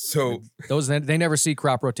 because they never see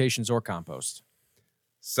crop rotations or compost.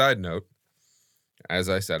 Side note, as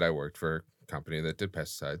I said, I worked for a company that did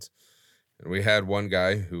pesticides, and we had one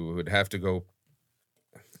guy who would have to go,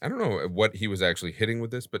 I don't know what he was actually hitting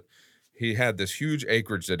with this, but he had this huge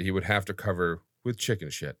acreage that he would have to cover with chicken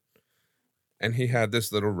shit. And he had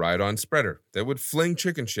this little ride-on spreader that would fling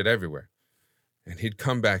chicken shit everywhere. And he'd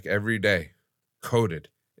come back every day coated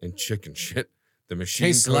in chicken shit. The machine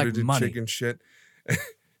Tastes coated like in money. chicken shit.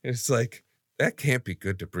 It's like, that can't be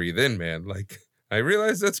good to breathe in, man. Like, I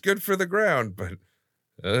realize that's good for the ground, but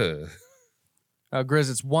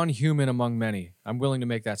Grizz, it's one human among many. I'm willing to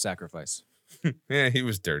make that sacrifice. Yeah, he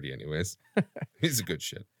was dirty anyways. He's a good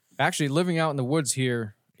shit. Actually, living out in the woods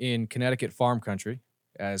here in Connecticut farm country,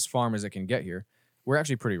 as farm as it can get here, we're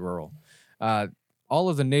actually pretty rural. All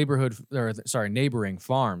of the neighboring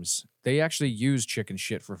farms, they actually use chicken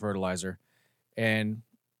shit for fertilizer. And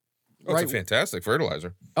it's a fantastic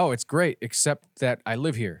fertilizer. Oh, it's great, except that I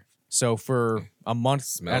live here. So for a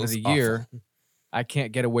month out of the year, I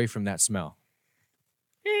can't get away from that smell.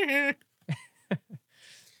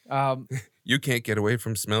 Um, You can't get away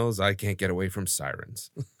from smells. I can't get away from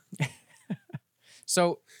sirens.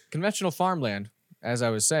 so conventional farmland, as I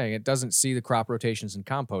was saying, it doesn't see the crop rotations and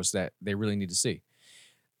compost that they really need to see.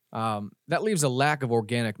 That leaves a lack of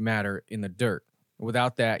organic matter in the dirt.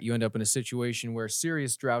 Without that, you end up in a situation where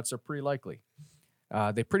serious droughts are pretty likely.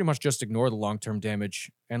 They pretty much just ignore the long-term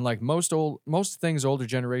damage, and like most things older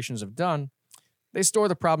generations have done, they store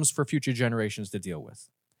the problems for future generations to deal with.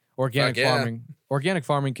 Fuck yeah. Organic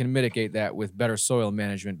farming can mitigate that with better soil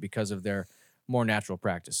management because of their more natural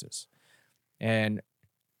practices. And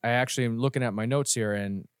I actually am looking at my notes here,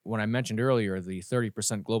 and when I mentioned earlier the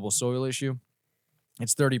 30% global soil issue,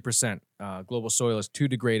 it's 30%. Global soil is too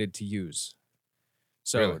degraded to use.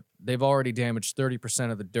 So Really? they've already damaged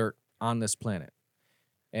 30% of the dirt on this planet.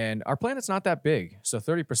 And our planet's not that big, so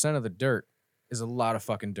 30% of the dirt is a lot of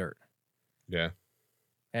fucking dirt. Yeah.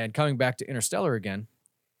 And coming back to Interstellar again,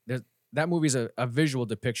 that movie's a visual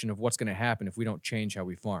depiction of what's going to happen if we don't change how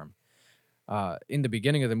we farm. In the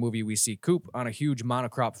beginning of the movie, we see Coop on a huge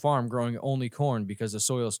monocrop farm growing only corn because the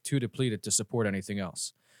soil's too depleted to support anything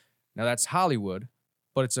else. Now that's Hollywood,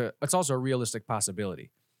 but it's also a realistic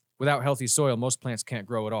possibility. Without healthy soil, most plants can't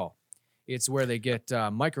grow at all. It's where they get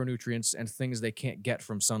micronutrients and things they can't get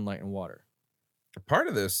from sunlight and water. Part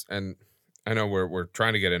of this, and I know we're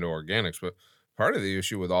trying to get into organics, but part of the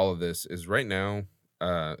issue with all of this is right now,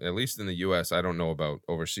 at least in the U.S., I don't know about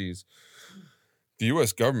overseas, the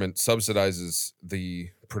U.S. government subsidizes the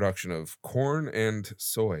production of corn and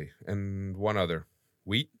soy and one other,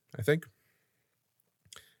 wheat, I think.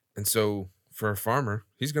 And so for a farmer,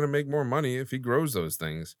 he's going to make more money if he grows those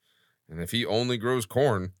things. And if he only grows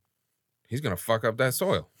corn, he's going to fuck up that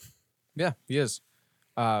soil. Yeah, he is.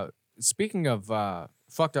 Speaking of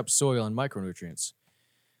fucked up soil and micronutrients,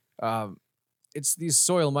 it's these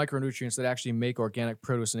soil micronutrients that actually make organic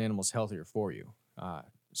produce and animals healthier for you.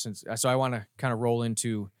 So I want to kind of roll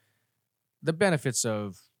into the benefits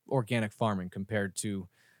of organic farming compared to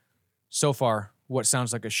so far what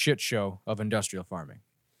sounds like a shit show of industrial farming.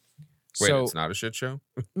 Wait, So it's not a shit show?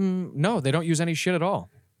 no, they don't use any shit at all.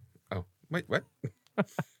 Oh, wait, what?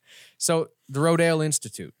 So the Rodale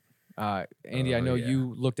Institute, Andy, I Oh, know yeah.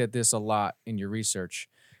 you looked at this a lot in your research,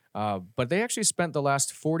 but they actually spent the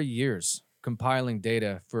last 40 years compiling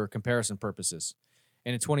data for comparison purposes.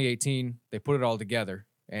 And in 2018, they put it all together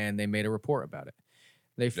and they made a report about it.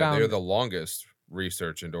 They Yeah, found, they're the longest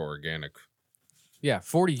research into organic.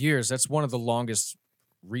 40 years. That's one of the longest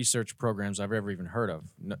research programs I've ever even heard of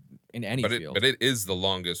in any field. But it is the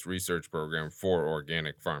longest research program for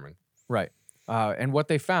organic farming. Right. And what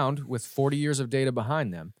they found with 40 years of data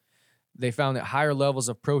behind them, they found that higher levels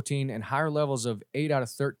of protein and higher levels of 8 out of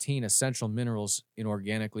 13 essential minerals in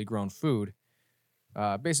organically grown food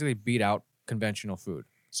basically beat out conventional food.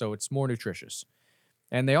 So it's more nutritious.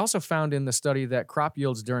 And they also found in the study that crop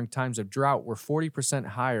yields during times of drought were 40%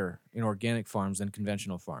 higher in organic farms than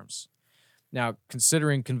conventional farms. Now,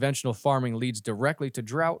 considering conventional farming leads directly to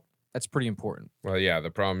drought, that's pretty important. Well, yeah,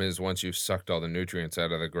 the problem is once you've sucked all the nutrients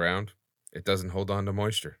out of the ground, it doesn't hold on to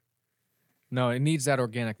moisture. No, it needs that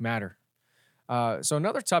organic matter. So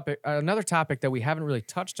another topic that we haven't really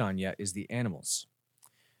touched on yet is the animals.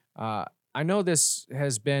 I know this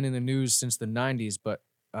has been in the news since the 90s, but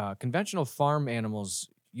conventional farm animals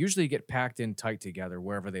usually get packed in tight together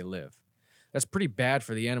wherever they live. That's pretty bad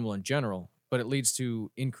for the animal in general, but it leads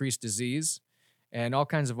to increased disease and all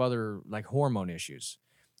kinds of other like hormone issues.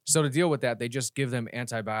 So to deal with that, they just give them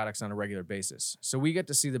antibiotics on a regular basis. So we get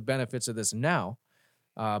to see the benefits of this now,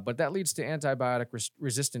 but that leads to antibiotic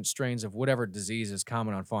resistant strains of whatever disease is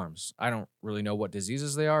common on farms. I don't really know what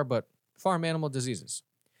diseases they are, but farm animal diseases.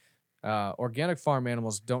 Organic farm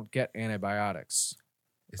animals don't get antibiotics.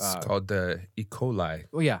 It's called the E. coli.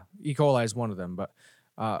 Well, yeah, E. coli is one of them, but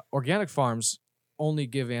organic farms only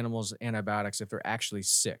give animals antibiotics if they're actually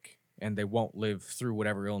sick, and they won't live through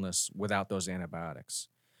whatever illness without those antibiotics.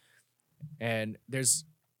 And there's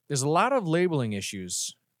a lot of labeling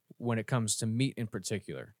issues when it comes to meat in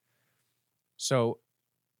particular. So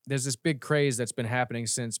there's this big craze that's been happening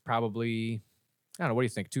since probably, I don't know, what do you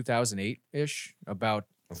think, 2008-ish, about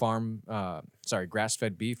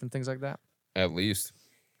grass-fed beef and things like that? At least.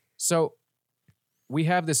 So we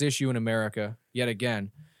have this issue in America, yet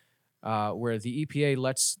again, where the EPA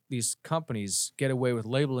lets these companies get away with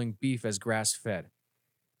labeling beef as grass-fed,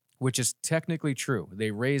 which is technically true.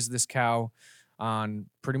 They raise this cow on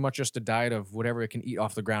pretty much just a diet of whatever it can eat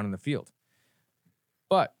off the ground in the field.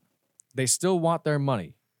 But they still want their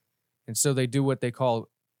money, and so they do what they call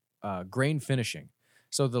grain finishing.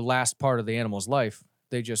 So the last part of the animal's life,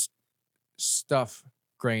 they just stuff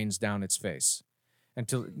grains down its face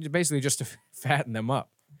until basically just to fatten them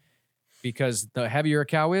up. Because the heavier a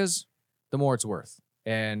cow is, the more it's worth.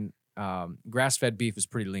 And grass-fed beef is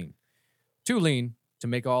pretty lean. Too lean to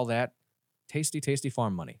make all that tasty, tasty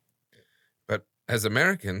farm money. But as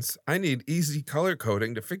Americans, I need easy color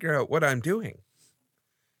coding to figure out what I'm doing.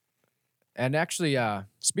 And actually,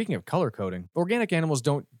 speaking of color coding, organic animals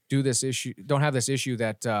don't have this issue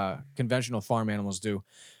that conventional farm animals do.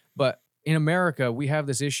 But in America, we have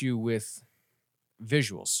this issue with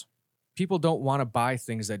visuals. People don't want to buy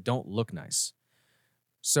things that don't look nice.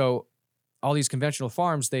 So all these conventional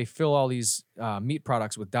farms, they fill all these meat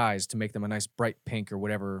products with dyes to make them a nice bright pink or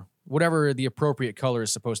whatever the appropriate color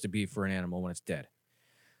is supposed to be for an animal when it's dead.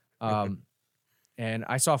 And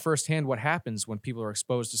I saw firsthand what happens when people are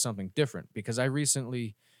exposed to something different, because I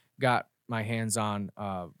recently got my hands on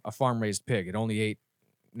a farm-raised pig. It only ate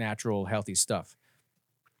natural, healthy stuff.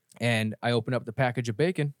 And I opened up the package of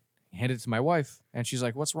bacon, handed it to my wife, and she's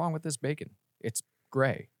like, "What's wrong with this bacon? It's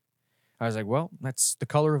gray." I was like, "Well, that's the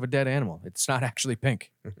color of a dead animal. It's not actually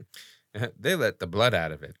pink." They let the blood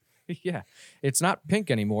out of it. Yeah, it's not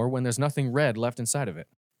pink anymore when there's nothing red left inside of it.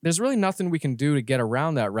 There's really nothing we can do to get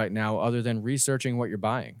around that right now other than researching what you're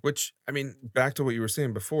buying. Which, I mean, back to what you were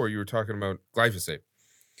saying before, you were talking about glyphosate.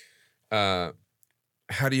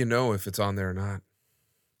 How do you know if it's on there or not?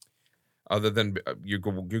 Other than you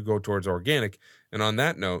go towards organic. And on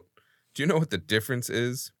that note, do you know what the difference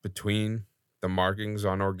is between the markings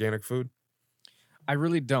on organic food? I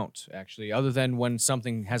really don't, actually, other than when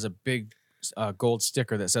something has a big gold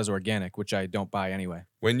sticker that says organic, which I don't buy anyway.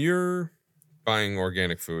 When you're buying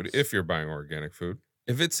organic food, if you're buying organic food,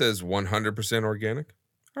 if it says 100% organic,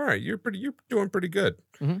 all right, you're doing pretty good.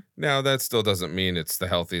 Mm-hmm. Now, that still doesn't mean it's the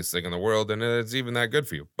healthiest thing in the world and it's even that good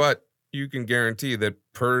for you. But you can guarantee that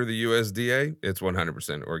per the USDA, it's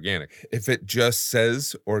 100% organic. If it just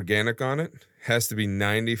says organic on it, has to be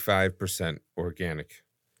 95% organic.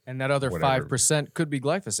 And that other 5% could be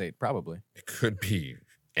glyphosate, probably. It could be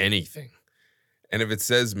anything. And if it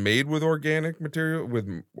says made with organic material,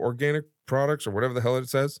 with organic products or whatever the hell it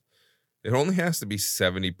says, it only has to be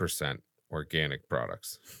 70% organic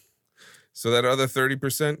products. So that other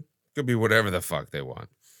 30% could be whatever the fuck they want.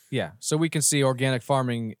 Yeah. So we can see organic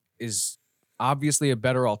farming is obviously a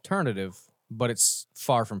better alternative, but it's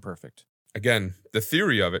far from perfect. Again, the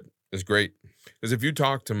theory of it is great. Because if you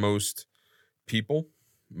talk to most people,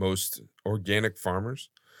 most organic farmers,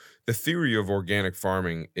 the theory of organic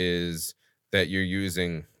farming is that you're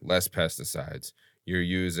using less pesticides, you're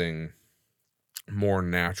using more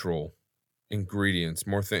natural ingredients,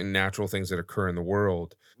 more natural things that occur in the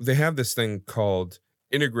world. They have this thing called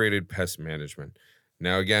integrated pest management.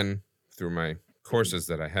 Now, again, through my courses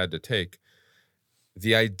that I had to take,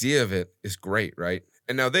 the idea of it is great, right?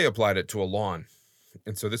 And now they applied it to a lawn.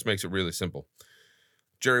 And so this makes it really simple.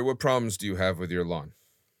 Jerry, what problems do you have with your lawn?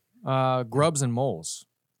 Grubs and moles.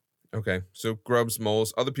 Okay, so grubs,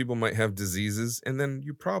 moles, other people might have diseases, and then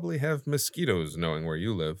you probably have mosquitoes knowing where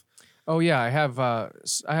you live. Oh, yeah, I have a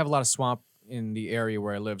lot of swamp in the area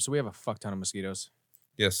where I live, so we have a fuck ton of mosquitoes.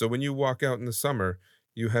 Yeah, so when you walk out in the summer,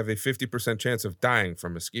 you have a 50% chance of dying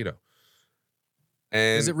from mosquito.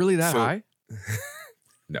 And is it really that high?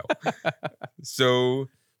 No. So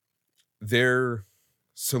their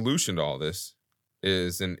solution to all this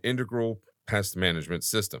is an integral pest management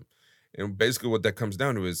system. And basically what that comes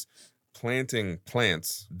down to is planting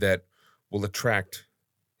plants that will attract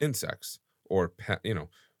insects or,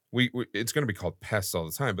 it's going to be called pests all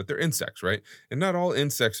the time, but they're insects, right? And not all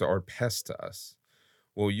insects are pests to us.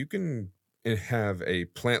 Well, you can have a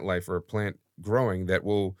plant life or a plant growing that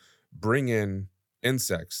will bring in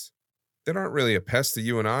insects that aren't really a pest to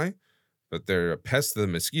you and I, but they're a pest to the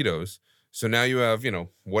mosquitoes. So now you have,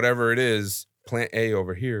 whatever it is, plant A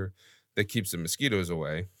over here that keeps the mosquitoes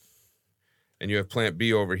away. And you have plant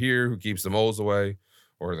B over here who keeps the moles away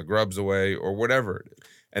or the grubs away or whatever it is.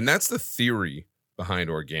 And that's the theory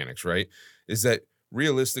behind organics, right? Is that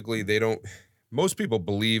realistically, most people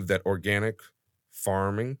believe that organic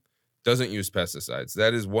farming doesn't use pesticides.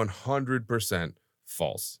 That is 100%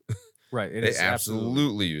 false. Right. They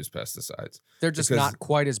absolutely use pesticides. They're just not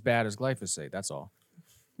quite as bad as glyphosate. That's all.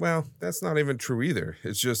 Well, that's not even true either.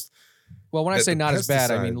 It's just. Well, when I say not as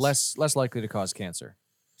bad, I mean less likely to cause cancer.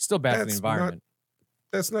 Still bad for the environment.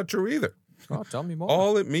 That's not true either. Oh, tell me more.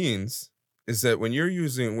 All it means is that when you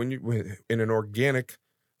in an organic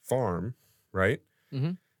farm, right?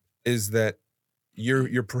 Mm-hmm. Is that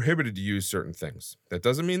you're prohibited to use certain things. That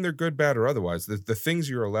doesn't mean they're good, bad, or otherwise. The things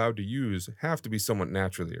you're allowed to use have to be somewhat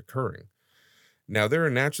naturally occurring. Now, there are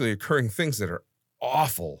naturally occurring things that are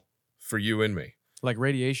awful for you and me. Like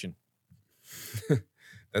radiation.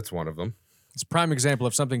 That's one of them. It's a prime example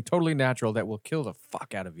of something totally natural that will kill the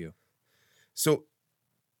fuck out of you. So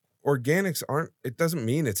organics it doesn't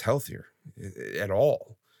mean it's healthier at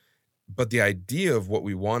all. But the idea of what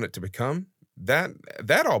we want it to become, that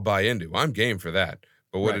I'll buy into. I'm game for that.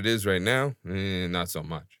 But what it is right now, not so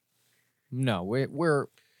much. No, we're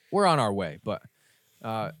on our way. But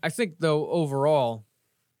I think, though, overall,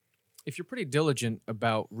 if you're pretty diligent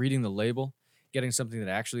about reading the label, getting something that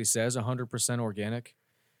actually says 100% organic,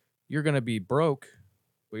 you're going to be broke,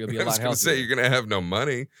 but you'll be a lot healthier. I was going to say, you're going to have no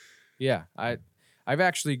money. Yeah. I've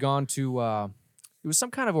actually gone to, it was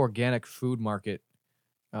some kind of organic food market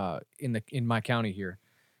in my county here.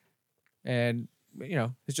 And,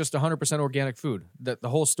 it's just 100% organic food. The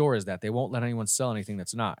whole store is that. They won't let anyone sell anything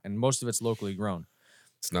that's not. And most of it's locally grown.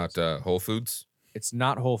 It's not Whole Foods? It's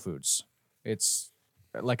not Whole Foods. It's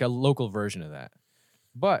like a local version of that.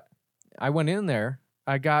 But I went in there.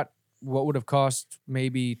 I got what would have cost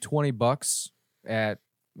maybe $20 at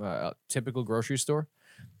a typical grocery store.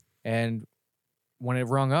 And when it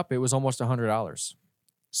rung up, it was almost $100.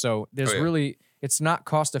 So there's really, it's not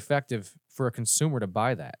cost effective for a consumer to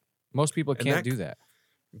buy that. Most people can't do that.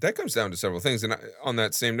 That comes down to several things. And on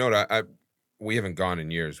that same note, we haven't gone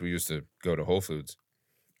in years. We used to go to Whole Foods.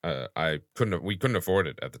 We couldn't afford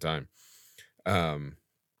it at the time.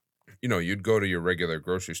 You'd go to your regular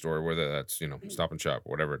grocery store, whether that's, Stop and Shop,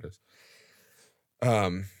 whatever it is.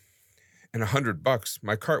 And $100,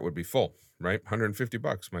 my cart would be full, right?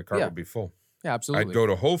 $150, my cart would be full. Yeah, absolutely. I'd go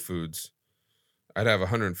to Whole Foods, I'd have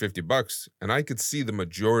 $150, and I could see the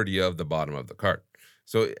majority of the bottom of the cart.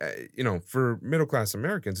 So, for middle-class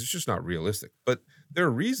Americans, it's just not realistic. But there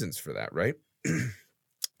are reasons for that, right?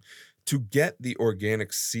 To get the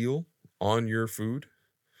organic seal on your food,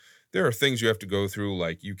 there are things you have to go through,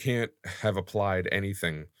 like you can't have applied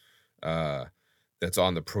anything that's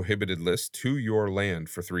on the prohibited list to your land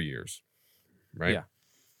for 3 years, right? Yeah.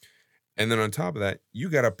 And then on top of that, you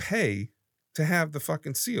got to pay to have the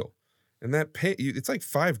fucking seal. And it's like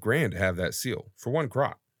 $5,000 to have that seal for one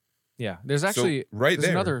crop. Yeah. There's actually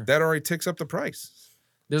that already ticks up the price.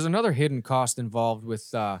 There's another hidden cost involved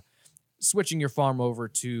with switching your farm over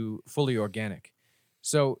to fully organic.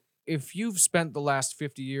 So if you've spent the last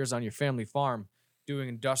 50 years on your family farm doing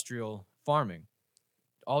industrial farming,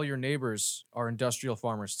 all your neighbors are industrial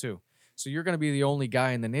farmers too. So you're going to be the only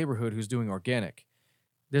guy in the neighborhood who's doing organic.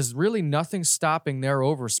 There's really nothing stopping their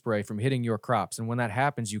overspray from hitting your crops. And when that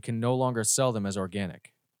happens, you can no longer sell them as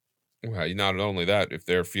organic. Well, not only that, if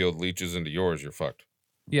their field leaches into yours, you're fucked.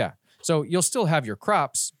 Yeah. So you'll still have your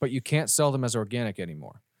crops, but you can't sell them as organic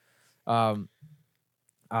anymore. But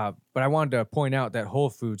I wanted to point out that Whole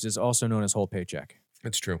Foods is also known as Whole Paycheck.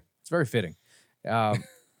 It's true. It's very fitting.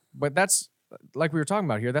 But that's, like we were talking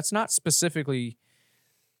about here, that's not specifically,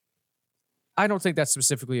 I don't think that's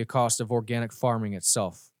specifically a cost of organic farming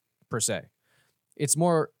itself, per se. It's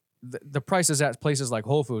more, the prices at places like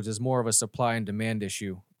Whole Foods is more of a supply and demand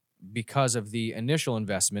issue because of the initial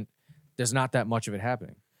investment. There's not that much of it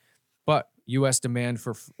happening. But U.S. demand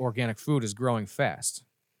for organic food is growing fast.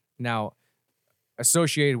 Now,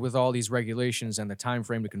 associated with all these regulations and the time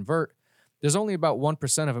frame to convert, there's only about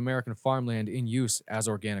 1% of American farmland in use as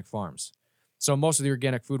organic farms. So most of the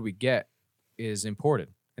organic food we get is imported,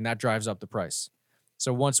 and that drives up the price.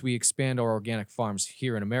 So once we expand our organic farms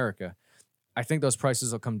here in America, I think those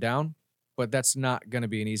prices will come down, but that's not going to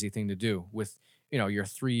be an easy thing to do with, your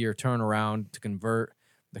 3-year turnaround to convert,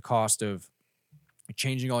 the cost of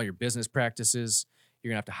changing all your business practices. You're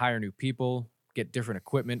going to have to hire new people, get different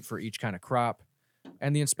equipment for each kind of crop,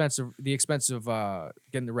 and the expense of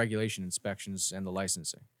getting the regulation inspections and the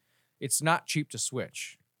licensing. It's not cheap to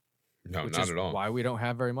switch. No, which not is at all. why we don't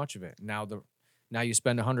have very much of it. Now you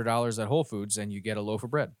spend $100 at Whole Foods and you get a loaf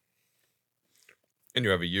of bread. And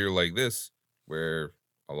you have a year like this where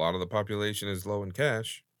a lot of the population is low in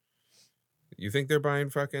cash. You think they're buying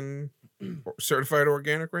fucking certified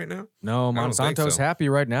organic right now? No, Monsanto's happy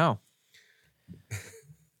right now.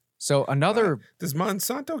 So another... Does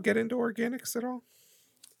Monsanto get into organics at all?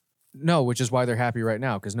 No, which is why they're happy right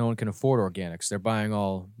now, because no one can afford organics. They're buying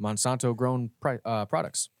all Monsanto-grown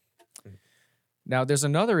products. Now, there's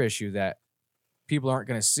another issue that people aren't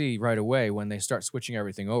going to see right away when they start switching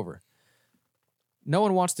everything over. No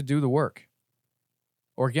one wants to do the work.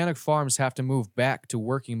 Organic farms have to move back to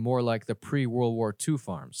working more like the pre-World War II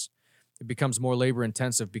farms. It becomes more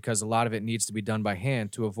labor-intensive because a lot of it needs to be done by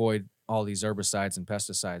hand to avoid all these herbicides and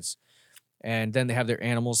pesticides. And then they have their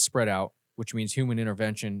animals spread out, which means human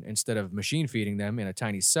intervention instead of machine feeding them in a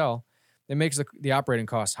tiny cell. It makes the operating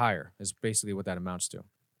costs higher, is basically what that amounts to.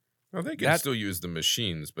 Well, they can That still use the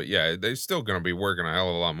machines, but yeah, they're still going to be working a hell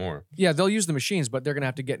of a lot more. Yeah, they'll use the machines, but they're going to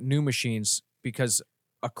have to get new machines because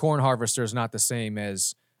a corn harvester is not the same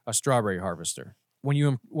as a strawberry harvester. When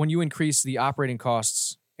you increase the operating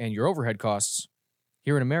costs and your overhead costs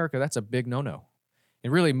here in America, that's a big no-no.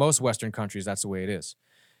 And really, most Western countries, that's the way it is,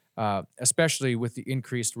 especially with the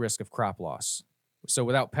increased risk of crop loss. So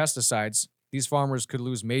without pesticides, these farmers could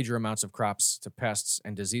lose major amounts of crops to pests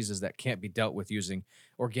and diseases that can't be dealt with using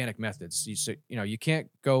organic methods. You can't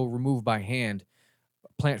go remove by hand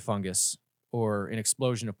plant fungus or an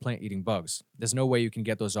explosion of plant-eating bugs. There's no way you can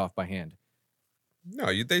get those off by hand.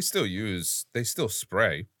 No, they still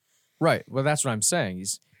spray. Right. Well, that's what I'm saying.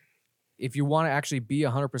 If you want to actually be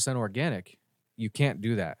 100% organic, you can't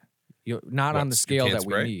do that. Not on the scale that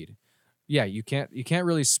we need. Yeah, you can't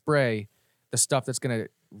really spray the stuff that's going to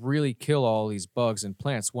really kill all these bugs and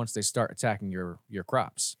plants once they start attacking your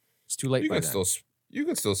crops. It's too late by then. You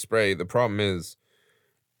can still spray. The problem is,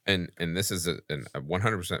 and this is a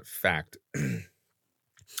 100% fact. If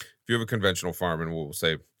you have a conventional farm and we'll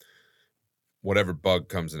say whatever bug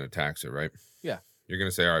comes and attacks it, right? Yeah. You're going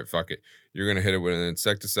to say, all right, fuck it. You're going to hit it with an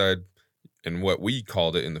insecticide. And what we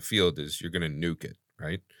called it in the field is you're going to nuke it,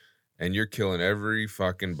 right? And you're killing every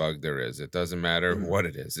fucking bug there is. It doesn't matter what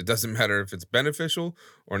it is. It doesn't matter if it's beneficial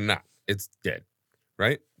or not. It's dead,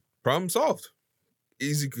 right? Problem solved.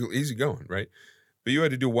 Easy going, right? But you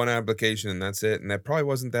had to do one application and that's it. And that probably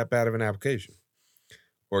wasn't that bad of an application.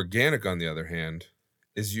 Organic, on the other hand,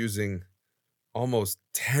 is using almost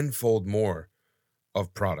tenfold more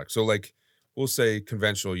of product. So like we'll say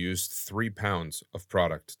conventional used 3 pounds of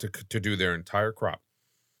product to do their entire crop.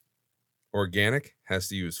 Organic has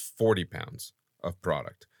to use 40 pounds of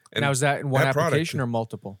product. And now, is that in one application or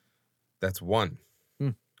multiple? That's one.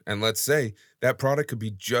 And let's say that product could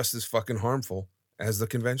be just as fucking harmful as the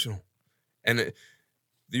conventional. And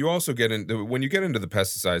you also get when you get into the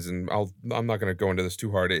pesticides, and I'm not going to go into this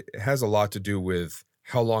too hard. It has a lot to do with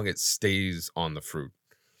how long it stays on the fruit.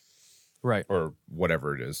 Right. Or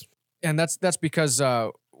whatever it is. And that's because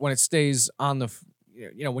when it stays on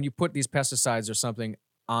when you put these pesticides or something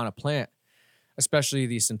on a plant, especially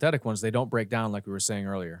these synthetic ones, they don't break down like we were saying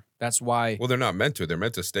earlier. That's why. Well, they're not meant to. They're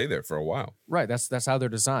meant to stay there for a while. Right. That's how they're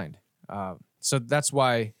designed. So that's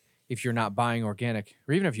why if you're not buying organic,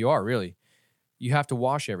 or even if you are really, you have to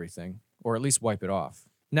wash everything or at least wipe it off.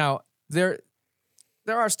 Now, there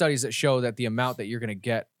are studies that show that the amount that you're going to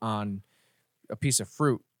get on a piece of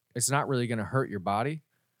fruit, it's not really going to hurt your body.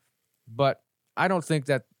 But I don't think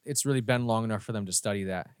that it's really been long enough for them to study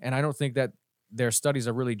that. And I don't think that their studies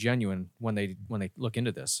are really genuine when they look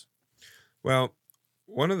into this. Well,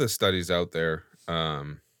 one of the studies out there,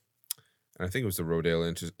 and I think it was the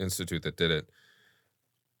Rodale Institute that did it.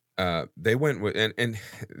 They went with, and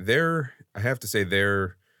I have to say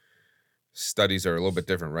their studies are a little bit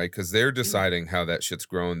different, right? Because they're deciding how that shit's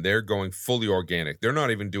grown. They're going fully organic. They're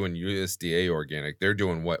not even doing USDA organic. They're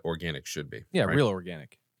doing what organic should be. Yeah, right? Real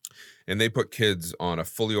organic. And they put kids on a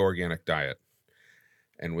fully organic diet.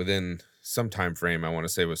 And within some time frame, I want to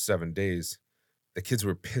say it was 7 days, the kids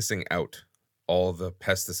were pissing out all the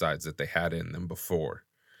pesticides that they had in them before.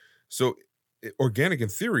 So organic in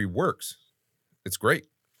theory works. It's great.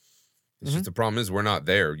 It's just the problem is we're not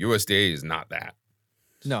there. USDA is not that.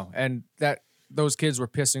 No, and those kids were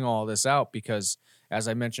pissing all this out because, as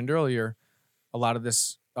I mentioned earlier, a lot of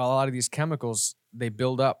these chemicals, they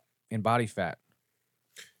build up in body fat.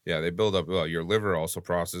 Yeah, they build up. Well, your liver also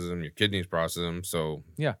processes them. Your kidneys process them. So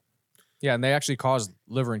yeah, and they actually cause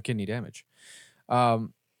liver and kidney damage.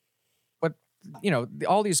 But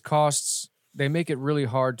all these costs, they make it really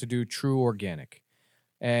hard to do true organic,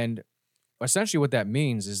 and essentially what that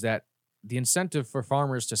means is that the incentive for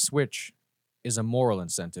farmers to switch is a moral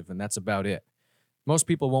incentive, and that's about it. Most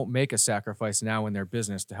people won't make a sacrifice now in their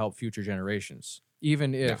business to help future generations,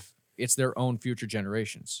 even if it's their own future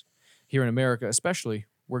generations. Here in America, especially,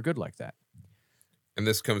 we're good like that. And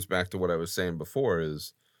this comes back to what I was saying before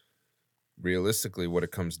is realistically what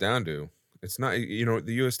it comes down to. It's not,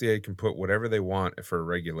 the USDA can put whatever they want for a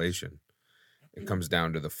regulation. It comes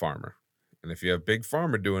down to the farmer. And if you have Big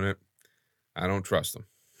Pharma doing it, I don't trust them.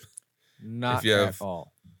 Not if you have at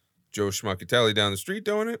all. Joe Schmuckatelli down the street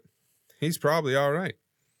doing it, he's probably all right.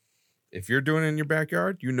 If you're doing it in your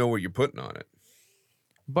backyard, you know what you're putting on it.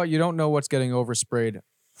 But you don't know what's getting oversprayed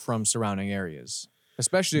from surrounding areas,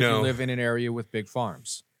 especially if you live in an area with big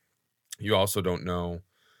farms. You also don't know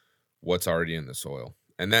what's already in the soil.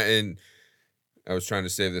 And I was trying to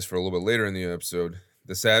save this for a little bit later in the episode.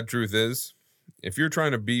 The sad truth is, if you're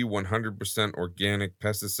trying to be 100% organic,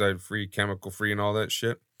 pesticide-free, chemical-free, and all that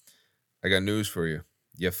shit, I got news for you.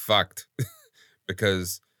 You fucked.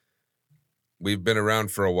 Because we've been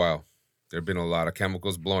around for a while. There have been a lot of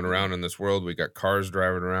chemicals blowing around in this world. We got cars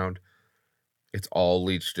driving around. It's all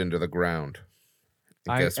leached into the ground.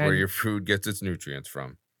 And guess where your food gets its nutrients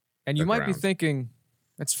from? And you might be thinking,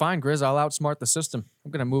 it's fine, Grizz. I'll outsmart the system.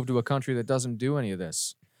 I'm going to move to a country that doesn't do any of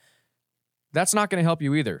this. That's not going to help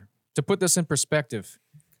you either. To put this in perspective,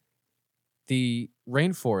 the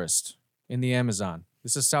rainforest in the Amazon,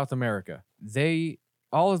 this is South America,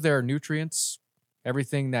 all of their nutrients,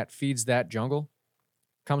 everything that feeds that jungle,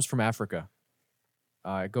 comes from Africa.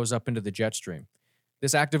 It goes up into the jet stream.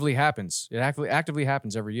 This actively happens. It actively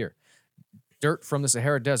happens every year. Dirt from the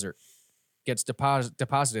Sahara Desert gets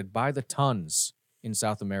deposited by the tons in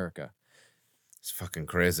South America. It's fucking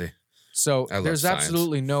crazy. So there's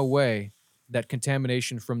absolutely no way that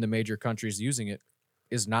contamination from the major countries using it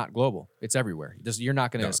is not global. It's everywhere. You're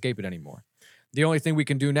not going to escape it anymore. The only thing we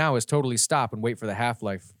can do now is totally stop and wait for the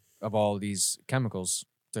half-life of all of these chemicals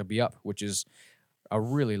to be up, which is a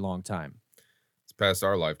really long time. It's past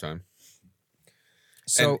our lifetime.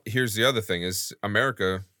 So and here's the other thing is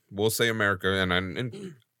America, we'll say America, and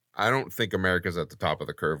I don't think America's at the top of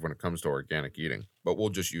the curve when it comes to organic eating, but we'll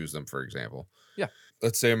just use them for example. Yeah.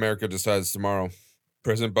 Let's say America decides tomorrow,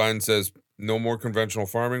 President Biden says, no more conventional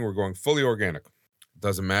farming, we're going fully organic.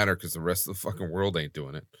 Doesn't matter because the rest of the fucking world ain't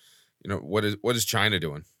doing it. You know, what is China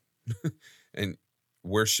doing? And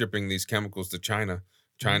we're shipping these chemicals to China.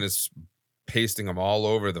 China's pasting them all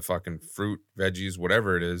over the fucking fruit, veggies,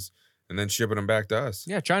 whatever it is, and then shipping them back to us.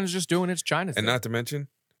 Yeah, China's just doing its China thing. And not to mention,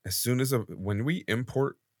 as soon as when we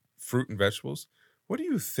import fruit and vegetables, what do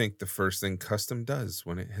you think the first thing custom does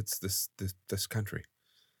when it hits this country?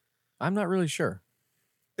 I'm not really sure.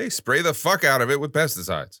 They spray the fuck out of it with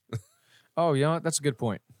pesticides. Oh, you know what? That's a good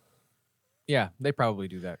point. Yeah, they probably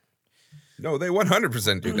do that. No, they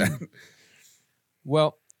 100% do that.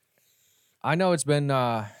 Well, I know it's been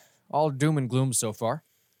all doom and gloom so far.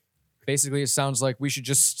 Basically, it sounds like we should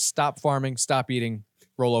just stop farming, stop eating,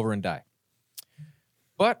 roll over and die.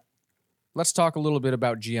 But let's talk a little bit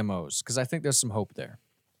about GMOs, because I think there's some hope there.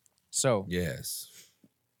 So, yes.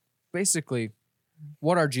 Basically,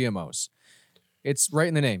 what are GMOs? It's right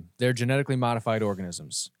in the name. They're genetically modified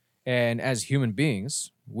organisms. And as human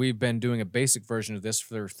beings, we've been doing a basic version of this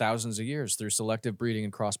for thousands of years through selective breeding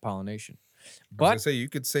and cross-pollination. But you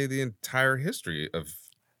could say the entire history of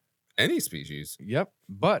any species. Yep.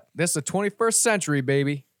 But this is the 21st century,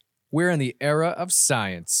 baby. We're in the era of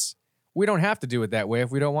science. We don't have to do it that way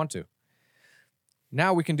if we don't want to.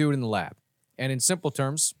 Now we can do it in the lab. And in simple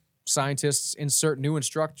terms, scientists insert new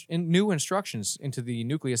instructions into the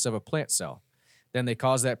nucleus of a plant cell. Then they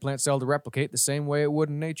cause that plant cell to replicate the same way it would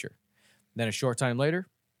in nature. Then a short time later,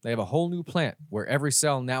 they have a whole new plant where every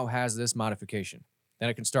cell now has this modification. Then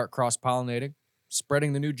it can start cross-pollinating,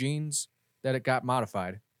 spreading the new genes that it got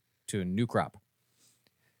modified to a new crop.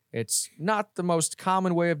 It's not the most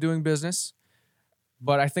common way of doing business,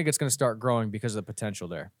 but I think it's going to start growing because of the potential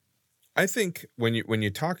there. I think when you're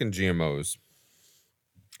talking GMOs,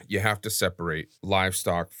 you have to separate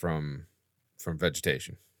livestock from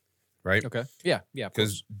vegetation, right? Okay. Yeah.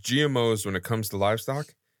 Because GMOs, when it comes to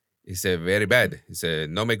livestock, it's very bad. It's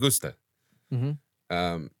no me gusta.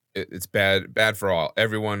 Mm-hmm. It's bad for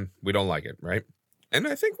everyone. We don't like it, right? And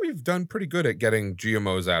I think we've done pretty good at getting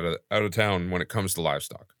GMOs out of town when it comes to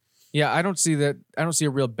livestock. Yeah, I don't see that. I don't see a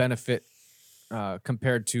real benefit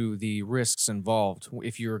compared to the risks involved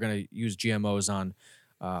if you were going to use GMOs on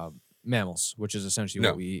mammals, which is essentially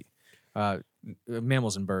what we eat.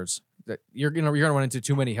 Mammals and birds. That you're gonna run into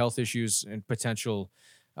too many health issues and potential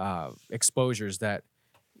exposures that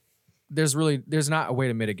there's not a way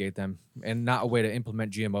to mitigate them and not a way to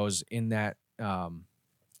implement GMOs in that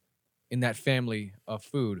family of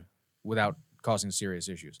food without causing serious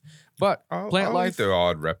issues. But plant life, the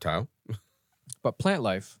odd reptile. But plant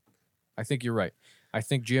life, I think you're right. I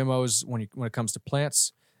think GMOs, when it comes to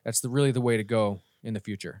plants, that's really the way to go in the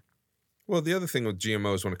future. Well, the other thing with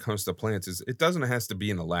GMOs when it comes to plants is it doesn't have to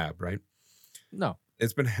be in a lab, right? No.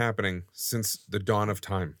 It's been happening since the dawn of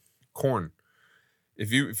time. Corn.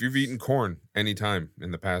 If you've eaten corn any time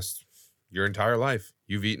in the past, your entire life,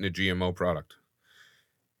 you've eaten a GMO product.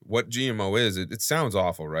 What GMO is, it sounds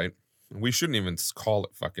awful, right? We shouldn't even call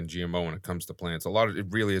it fucking GMO when it comes to plants.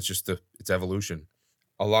 It's just it's evolution.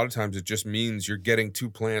 A lot of times it just means you're getting two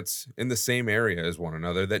plants in the same area as one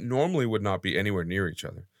another that normally would not be anywhere near each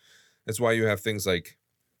other. That's why you have things like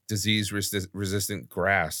disease-resistant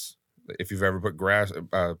grass. If you've ever put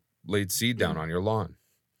laid seed down on your lawn,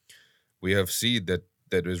 we have seed that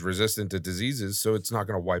is resistant to diseases, so it's not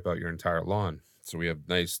going to wipe out your entire lawn. So we have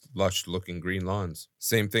nice, lush-looking green lawns.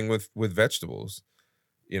 Same thing with vegetables.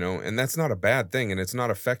 and that's not a bad thing, and it's not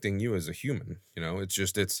affecting you as a human.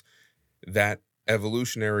 It's that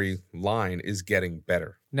evolutionary line is getting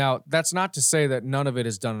better. Now, that's not to say that none of it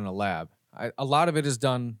is done in a lab. A lot of it is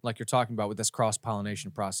done, like you're talking about, with this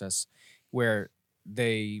cross-pollination process, where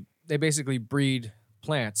they basically breed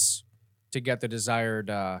plants to get the desired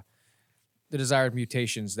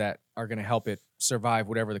mutations that are going to help it survive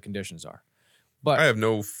whatever the conditions are. But I have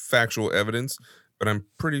no factual evidence, but I'm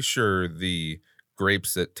pretty sure the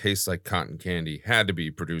grapes that taste like cotton candy had to be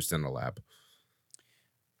produced in a lab.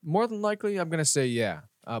 more than likely, I'm going to say yeah.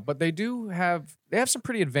 But they have some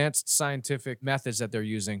pretty advanced scientific methods that they're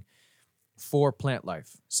using for plant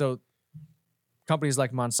life. So companies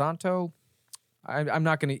like Monsanto, I'm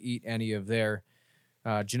not going to eat any of their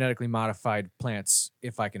genetically modified plants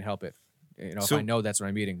if I can help it. If I know that's what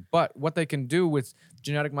I'm eating. But what they can do with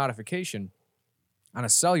genetic modification on a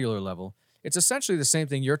cellular level, it's essentially the same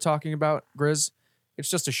thing you're talking about, Grizz. It's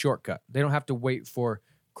just a shortcut. They don't have to wait for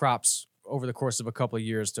crops over the course of a couple of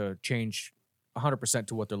years to change 100%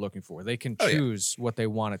 to what they're looking for. They can choose what they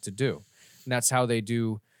want it to do. And that's how they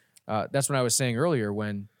do. That's what I was saying earlier,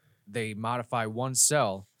 when they modify one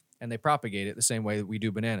cell and they propagate it the same way that we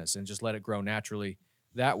do bananas and just let it grow naturally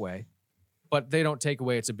that way. But they don't take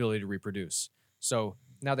away its ability to reproduce. So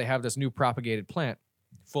now they have this new propagated plant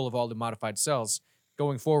full of all the modified cells.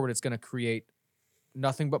 Going forward, it's going to create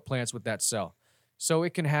nothing but plants with that cell. So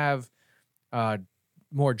it can have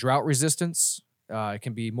more drought resistance. It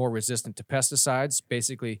can be more resistant to pesticides,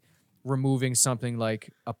 basically removing something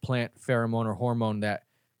like a plant pheromone or hormone that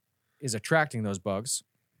is attracting those bugs.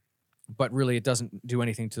 But really, it doesn't do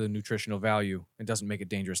anything to the nutritional value. It doesn't make it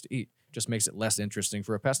dangerous to eat. It just makes it less interesting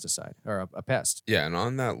for a pesticide or a pest. Yeah, and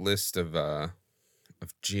on that list of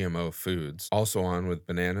GMO foods, also on with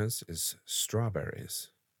bananas is strawberries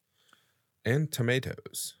and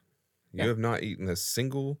tomatoes. You have not eaten a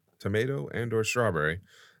single tomato and or strawberry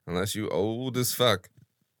unless you old as fuck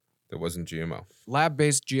that wasn't GMO.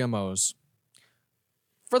 Lab-based GMOs,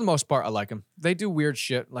 for the most part, I like them. They do weird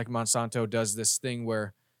shit, like Monsanto does this thing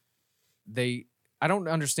where I don't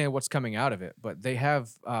understand what's coming out of it, but they have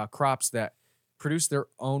crops that produce their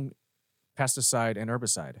own pesticide and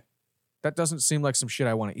herbicide. That doesn't seem like some shit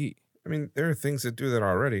I want to eat. I mean, there are things that do that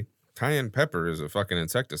already. Cayenne pepper is a fucking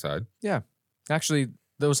insecticide. Yeah. Actually,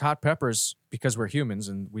 those hot peppers, because we're humans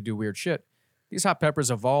and we do weird shit, these hot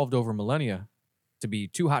peppers evolved over millennia to be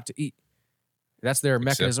too hot to eat. That's their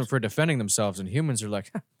mechanism for defending themselves, and humans are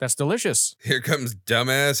like, that's delicious. Here comes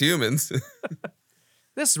dumbass humans.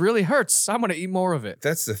 This really hurts. I'm going to eat more of it.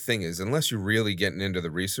 That's the thing is, unless you're really getting into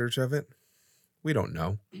the research of it, we don't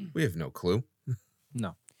know. We have no clue.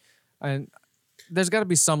 No. And there's got to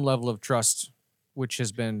be some level of trust, which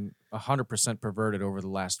has been 100% perverted over the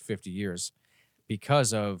last 50 years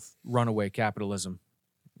because of runaway capitalism.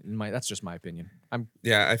 That's just my opinion.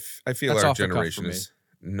 I feel our generation is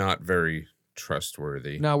not very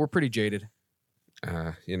trustworthy. No, we're pretty jaded.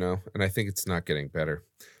 And I think it's not getting better.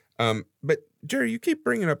 But Jerry, you keep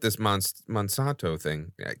bringing up this Monsanto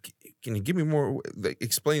thing. Can you give me more?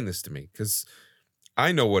 Explain this to me, because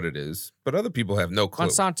I know what it is, but other people have no clue.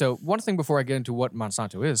 Monsanto. One thing before I get into what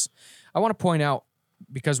Monsanto is, I want to point out,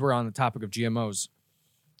 because we're on the topic of GMOs,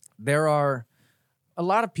 there are a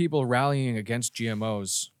lot of people rallying against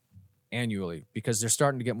GMOs annually because they're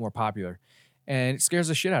starting to get more popular, and it scares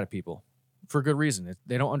the shit out of people for good reason.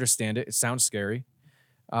 They don't understand it. It sounds scary,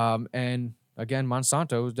 and again,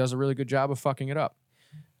 Monsanto does a really good job of fucking it up.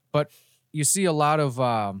 But you see a lot of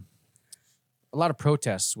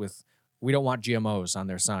protests with "We don't want GMOs" on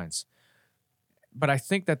their signs. But I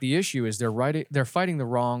think that the issue is they're fighting the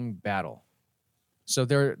wrong battle. So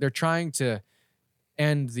they're trying to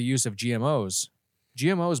end the use of GMOs.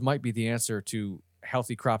 GMOs might be the answer to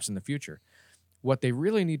healthy crops in the future. What they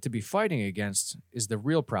really need to be fighting against is the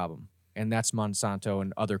real problem, and that's Monsanto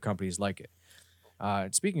and other companies like it.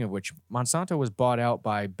 Speaking of which, Monsanto was bought out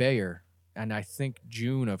by Bayer in, I think,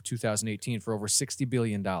 June of 2018 for over $60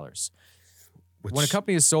 billion. When a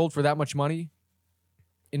company is sold for that much money,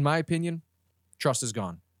 in my opinion, trust is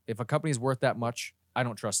gone. If a company is worth that much, I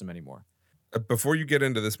don't trust them anymore. Before you get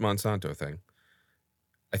into this Monsanto thing,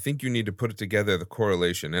 I think you need to put it together, the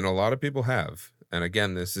correlation, and a lot of people have. And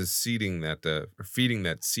again, this is feeding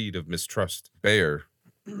that seed of mistrust. Bayer,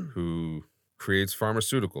 who creates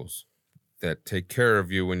pharmaceuticals that take care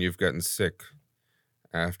of you when you've gotten sick,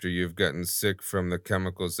 after you've gotten sick from the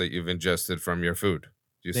chemicals that you've ingested from your food.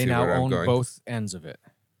 Do you they see now where I'm own going? Both ends of it.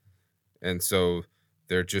 And so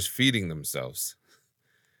they're just feeding themselves.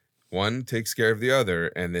 One takes care of the other,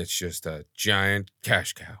 and it's just a giant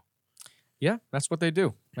cash cow. Yeah, that's what they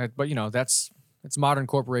do. But it's modern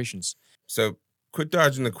corporations. So Quit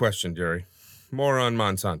dodging the question, Jerry. More on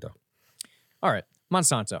Monsanto. All right,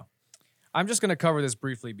 Monsanto. I'm just going to cover this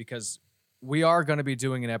briefly because we are going to be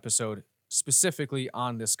doing an episode specifically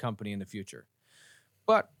on this company in the future.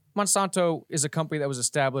 But Monsanto is a company that was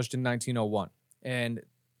established in 1901, and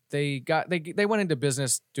they went into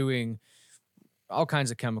business doing all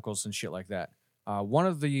kinds of chemicals and shit like that. One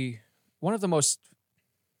of the most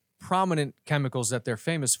prominent chemicals that they're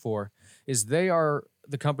famous for is they are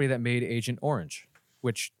the company that made Agent Orange,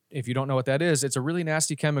 which, if you don't know what that is, it's a really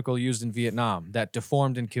nasty chemical used in Vietnam that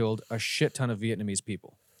deformed and killed a shit ton of Vietnamese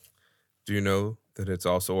people. Do you know that it's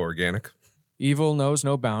also organic? Evil knows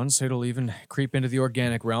no bounds. It'll even creep into the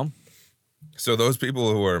organic realm. So those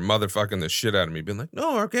people who are motherfucking the shit out of me, being like,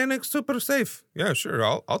 "No, organic's super safe." Yeah, sure.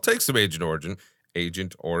 I'll take some Agent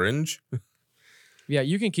Orange. Yeah,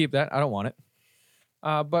 you can keep that. I don't want it.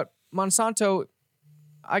 But Monsanto,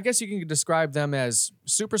 I guess you can describe them as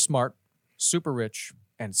super smart, super rich,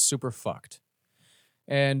 and super fucked.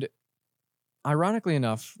 And ironically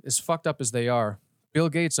enough, as fucked up as they are, Bill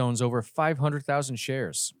Gates owns over 500,000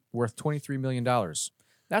 shares worth $23 million.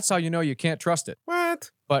 That's how you know you can't trust it.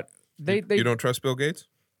 What? But You don't trust Bill Gates?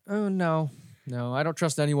 Oh, no. I don't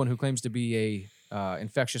trust anyone who claims to be a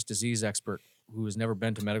infectious disease expert who has never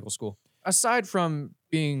been to medical school. Aside from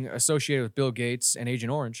being associated with Bill Gates and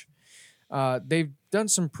Agent Orange, they've done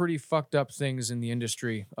some pretty fucked up things in the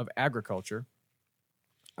industry of agriculture.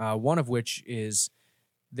 One of which is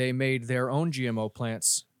they made their own GMO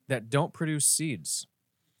plants that don't produce seeds.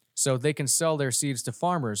 So they can sell their seeds to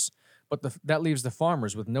farmers, but that leaves the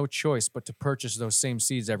farmers with no choice but to purchase those same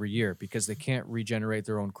seeds every year because they can't regenerate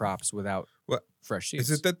their own crops without fresh seeds.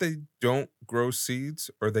 Is it that they don't grow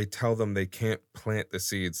seeds, or they tell them they can't plant the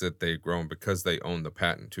seeds that they've grown because they own the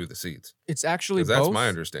patent to the seeds? It's actually both. That's my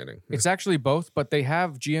understanding. It's actually both, but they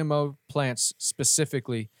have GMO plants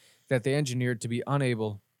specifically that they engineered to be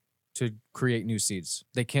unable to create new seeds.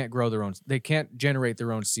 They can't grow their own. They can't generate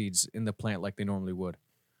their own seeds in the plant like they normally would.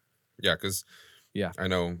 Yeah, because I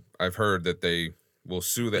know I've heard that they will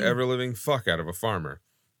sue the ever-living fuck out of a farmer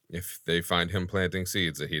if they find him planting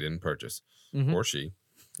seeds that he didn't purchase, or she.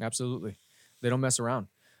 Absolutely. They don't mess around.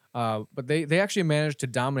 But they actually managed to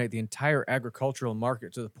dominate the entire agricultural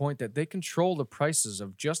market to the point that they control the prices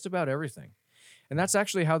of just about everything. And that's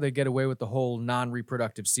actually how they get away with the whole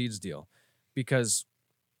non-reproductive seeds deal, because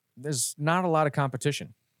there's not a lot of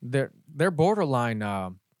competition. They're borderline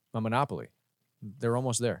a monopoly. They're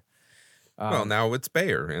almost there. Well, now it's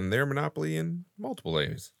Bayer and their monopoly in multiple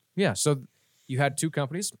areas. Yeah, so you had two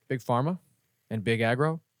companies, Big Pharma and Big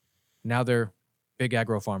Agro. Now they're Big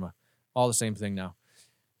Agro Pharma. All the same thing now.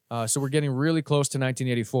 So we're getting really close to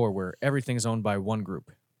 1984 where everything's owned by one group.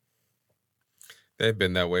 They've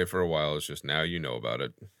been that way for a while. It's just now you know about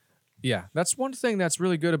it. Yeah, that's one thing that's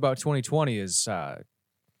really good about 2020 is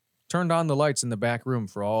turned on the lights in the back room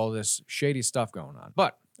for all this shady stuff going on.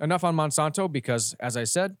 But enough on Monsanto because, as I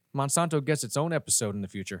said, Monsanto gets its own episode in the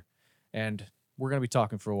future, and we're going to be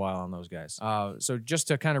talking for a while on those guys. So just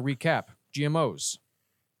to kind of recap, GMOs,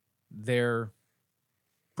 they're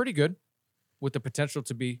pretty good with the potential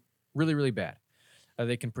to be really, really bad.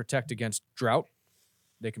 They can protect against drought.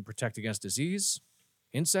 They can protect against disease,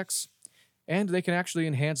 insects, and they can actually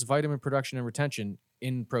enhance vitamin production and retention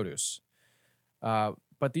in produce.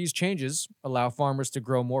 But these changes allow farmers to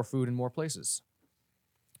grow more food in more places.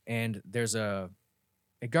 And there's a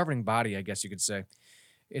governing body, I guess you could say.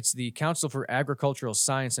 It's the Council for Agricultural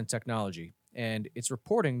Science and Technology, and it's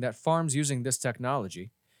reporting that farms using this technology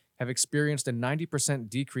have experienced a 90%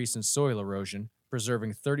 decrease in soil erosion,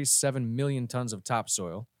 preserving 37 million tons of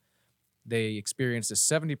topsoil. They experienced a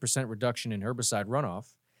 70% reduction in herbicide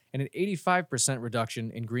runoff and an 85%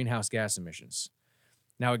 reduction in greenhouse gas emissions.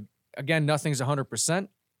 Now, again, nothing's 100%.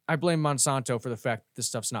 I blame Monsanto for the fact that this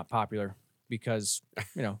stuff's not popular because,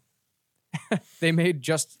 they made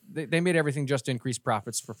everything just to increase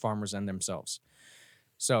profits for farmers and themselves.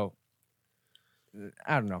 So,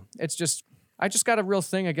 I don't know. I just got a real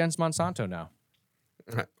thing against Monsanto now.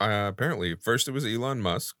 Apparently, first it was Elon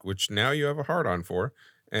Musk, which now you have a hard-on for,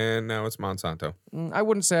 and now it's Monsanto. I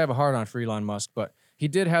wouldn't say I have a hard-on for Elon Musk, but he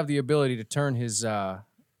did have the ability to turn his do a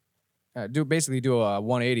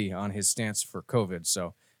 180 on his stance for COVID.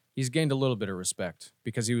 So he's gained a little bit of respect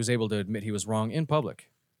because he was able to admit he was wrong in public.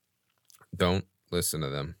 Don't listen to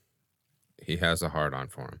them. He has a hard-on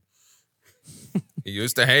for him. He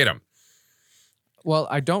used to hate him. Well,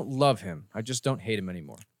 I don't love him. I just don't hate him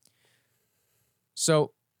anymore.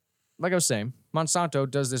 So, like I was saying, Monsanto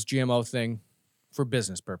does this GMO thing for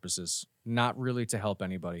business purposes, not really to help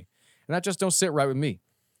anybody. And that just don't sit right with me.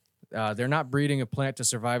 They're not breeding a plant to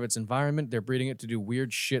survive its environment. They're breeding it to do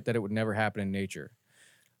weird shit that it would never happen in nature.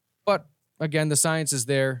 But again, the science is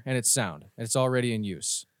there and it's sound and it's already in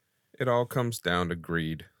use. It all comes down to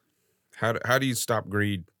greed. How do you stop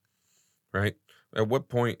greed, right? At what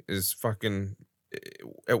point is fucking...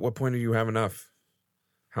 At what point do you have enough?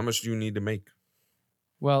 How much do you need to make?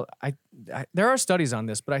 Well, there are studies on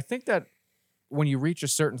this, but I think that when you reach a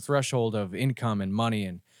certain threshold of income and money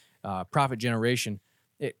and profit generation,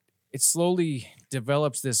 it slowly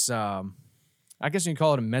develops this, I guess you can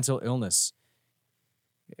call it a mental illness.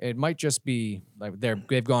 It might just be like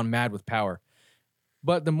they've gone mad with power.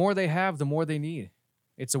 But the more they have, the more they need.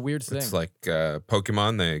 It's a weird thing. It's like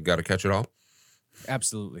Pokemon. They got to catch it all.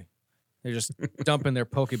 Absolutely. They're just dumping their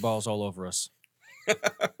Pokeballs all over us.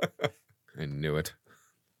 I knew it.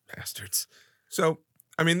 Bastards. So,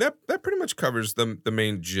 I mean, that pretty much covers the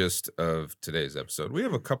main gist of today's episode. We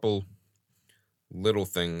have a couple little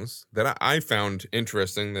things that I found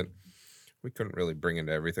interesting that we couldn't really bring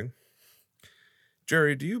into everything.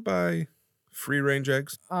 Jerry, do you buy free-range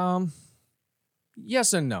eggs?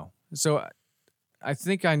 Yes and no. So I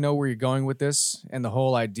think I know where you're going with this and the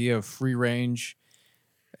whole idea of free range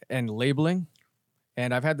and labeling.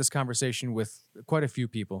 And I've had this conversation with quite a few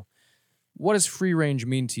people. What does free range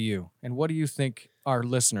mean to you? And what do you think our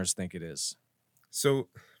listeners think it is? So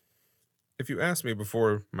if you asked me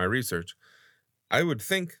before my research, I would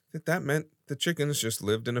think that meant the chickens just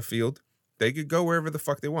lived in a field. They could go wherever the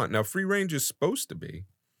fuck they want. Now, free range is supposed to be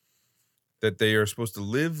that they are supposed to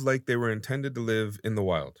live like they were intended to live in the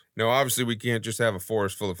wild. Now, obviously, we can't just have a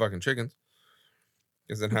forest full of fucking chickens,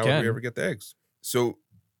 because then how would we ever get the eggs? So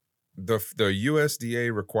the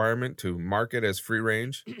USDA requirement to market as free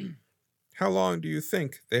range, how long do you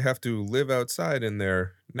think they have to live outside in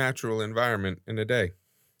their natural environment in a day?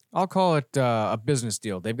 I'll call it a business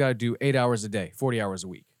deal. They've got to do 8 hours a day, 40 hours a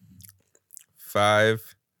week.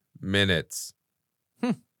 5 minutes.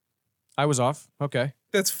 I was off. Okay.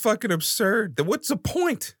 That's fucking absurd. What's the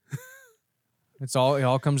point? It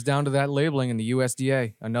all comes down to that labeling in the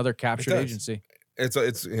USDA, another captured agency.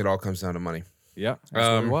 It all comes down to money. Yeah, that's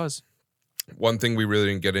what it was. One thing we really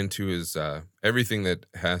didn't get into is everything that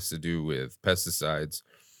has to do with pesticides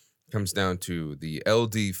comes down to the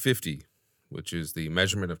LD50, which is the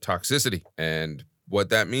measurement of toxicity. And what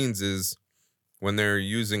that means is when they're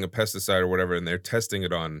using a pesticide or whatever and they're testing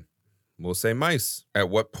it on, we'll say, mice, at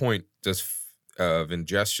what point of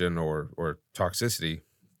ingestion or toxicity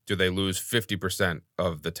do they lose 50%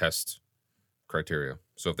 of the test criteria?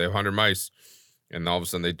 So if they have 100 mice and all of a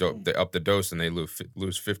sudden they up the dose and they lose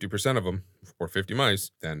 50% of them, or 50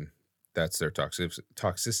 mice, then that's their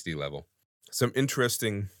toxicity level. Some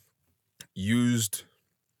interesting used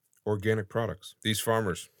organic products. These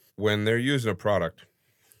farmers, when they're using a product,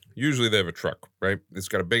 usually they have a truck, right? It's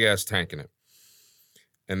got a big ass tank in it.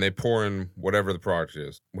 And they pour in whatever the product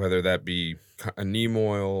is, whether that be a neem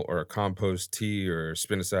oil or a compost tea or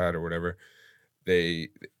spinosad or whatever. They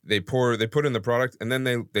put in the product, and then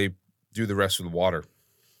they do the rest with water.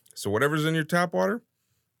 So whatever's in your tap water,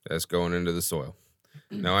 that's going into the soil.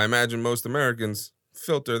 Now, I imagine most Americans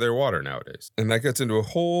filter their water nowadays. And that gets into a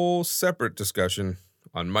whole separate discussion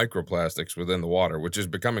on microplastics within the water, which is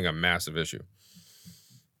becoming a massive issue.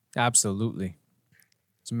 Absolutely.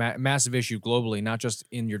 It's a massive issue globally, not just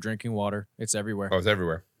in your drinking water. It's everywhere. Oh, it's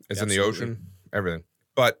everywhere. It's Absolutely. In the ocean, everything.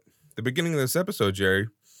 But the beginning of this episode, Jerry,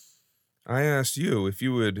 I asked you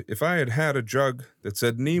if I had a jug that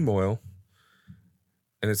said neem oil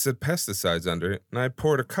and it said pesticides under it, and I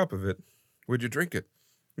poured a cup of it, would you drink it?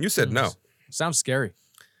 You said no. Sounds scary.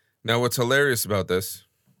 Now, what's hilarious about this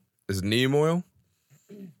is neem oil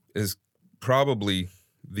is probably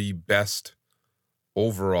the best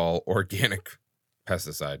overall organic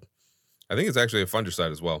pesticide. I think it's actually a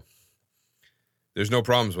fungicide as well. There's no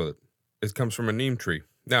problems with it. It comes from a neem tree.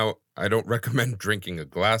 Now, I don't recommend drinking a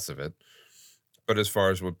glass of it, but as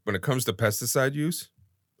far as when it comes to pesticide use,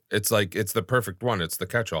 it's the perfect one. It's the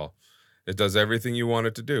catch-all. It does everything you want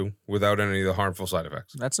it to do without any of the harmful side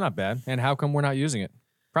effects. That's not bad. And how come we're not using it?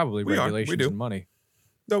 Probably regulations and money.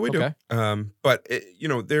 No, we do. But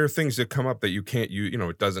there are things that come up that you can't use.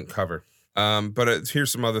 It doesn't cover. But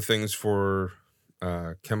here's some other things for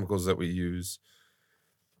chemicals that we use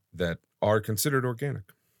that are considered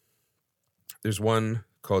organic. There's one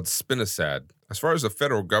called spinosad. As far as the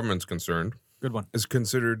federal government's concerned, good one, is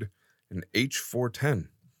considered an H410,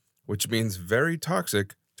 which means very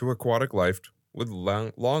toxic to aquatic life with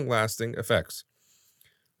long-lasting effects.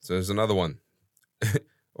 So there's another one.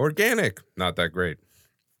 Organic, not that great.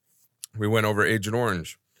 We went over Agent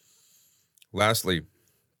Orange. Lastly,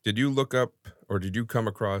 did you look up or did you come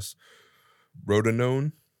across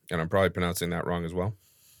rotenone and I'm probably pronouncing that wrong as well.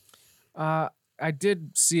 I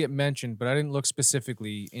did see it mentioned, but I didn't look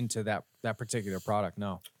specifically into that particular product.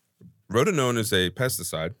 No. Rotenone is a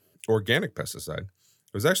pesticide, organic pesticide.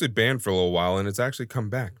 It was actually banned for a little while, and it's actually come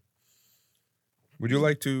back. Would you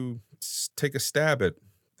like to take a stab at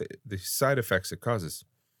the side effects it causes?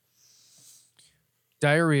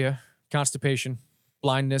 Diarrhea, constipation,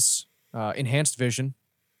 blindness, enhanced vision,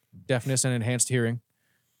 deafness, and enhanced hearing.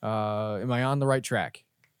 Am I on the right track?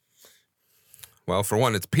 Well, for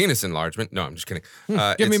one, it's penis enlargement. No, I'm just kidding.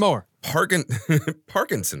 Give me more.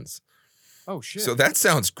 Parkinson's. Oh, shit. So that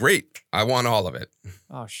sounds great. I want all of it.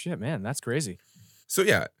 Oh, shit, man. That's crazy. So,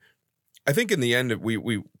 yeah, I think in the end,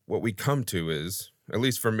 what we come to is, at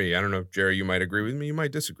least for me, I don't know if, Jerry, you might agree with me, you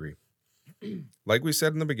might disagree. Like we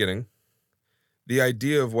said in the beginning, the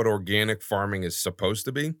idea of what organic farming is supposed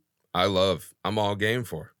to be, I'm all game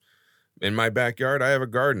for. In my backyard, I have a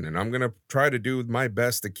garden, and I'm going to try to do my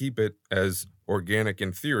best to keep it as organic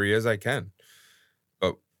in theory as I can.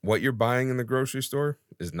 But what you're buying in the grocery store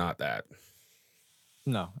is not that.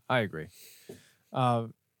 No, I agree.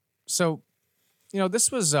 So,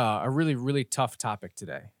 this was a really, really tough topic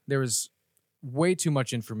today. There was way too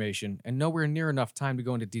much information and nowhere near enough time to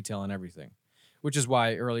go into detail on everything, which is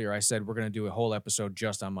why earlier I said we're going to do a whole episode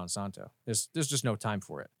just on Monsanto. There's just no time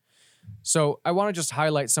for it. So I want to just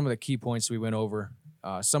highlight some of the key points we went over,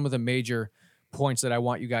 some of the major points that I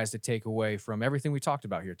want you guys to take away from everything we talked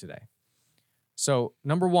about here today. So,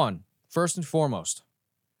 number one, first and foremost,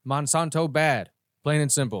 Monsanto bad, plain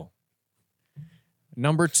and simple.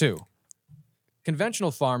 Number two,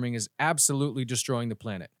 conventional farming is absolutely destroying the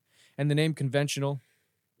planet. And the name conventional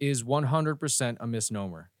is 100% a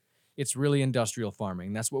misnomer. It's really industrial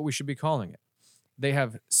farming. That's what we should be calling it. They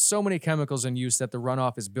have so many chemicals in use that the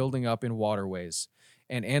runoff is building up in waterways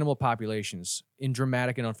and animal populations in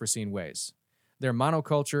dramatic and unforeseen ways. Their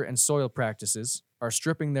monoculture and soil practices are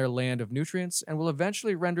stripping their land of nutrients and will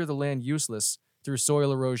eventually render the land useless through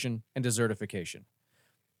soil erosion and desertification.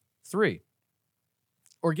 3.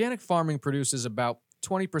 Organic farming produces about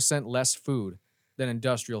 20% less food than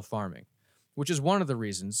industrial farming, which is one of the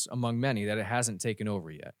reasons, among many, that it hasn't taken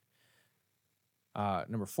over yet.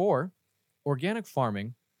 Number 4, organic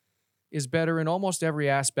farming is better in almost every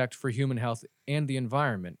aspect for human health and the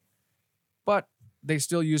environment, but they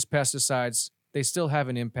still use pesticides. They still have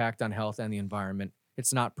an impact on health and the environment.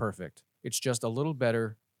 It's not perfect. It's just a little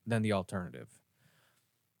better than the alternative.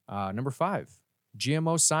 Number 5,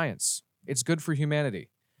 GMO science. It's good for humanity.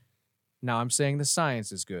 Now, I'm saying the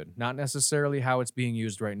science is good, not necessarily how it's being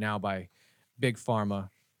used right now by big pharma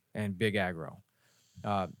and big agro.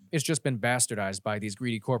 It's just been bastardized by these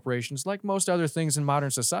greedy corporations like most other things in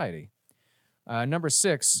modern society. Number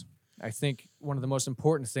 6, I think one of the most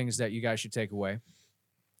important things that you guys should take away,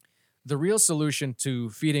 the real solution to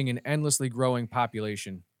feeding an endlessly growing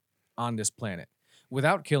population on this planet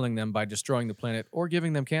without killing them by destroying the planet or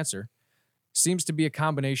giving them cancer seems to be a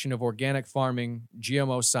combination of organic farming,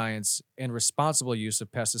 GMO science, and responsible use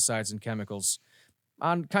of pesticides and chemicals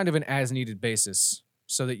on kind of an as-needed basis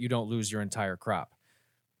so that you don't lose your entire crop.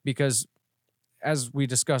 Because, as we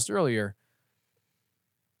discussed earlier,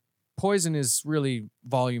 poison is really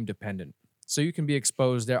volume dependent. So you can be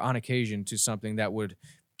exposed there on occasion to something that would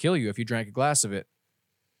kill you if you drank a glass of it,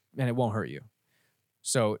 and it won't hurt you.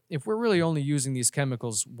 So if we're really only using these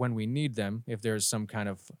chemicals when we need them, if there's some kind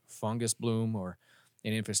of fungus bloom or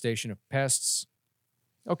an infestation of pests,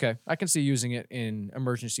 okay, I can see using it in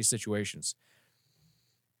emergency situations.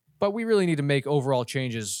 But we really need to make overall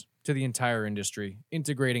changes to the entire industry,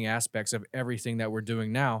 integrating aspects of everything that we're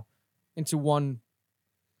doing now into one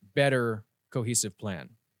better cohesive plan.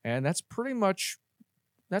 And that's pretty much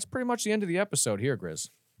the end of the episode here, Grizz.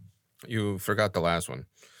 You forgot the last one.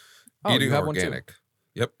 Oh, Eating you have organic. One too.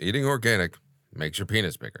 Yep, eating organic makes your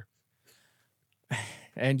penis bigger.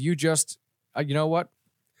 And you just, you know what?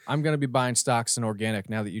 I'm going to be buying stocks in organic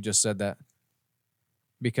now that you just said that.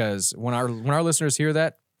 Because when our listeners hear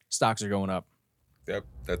that, stocks are going up. Yep,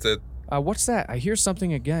 that's it. What's that? I hear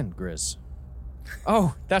something again, Grizz.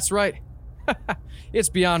 Oh, that's right. It's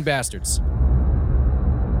Beyond Bastards.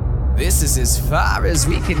 This is as far as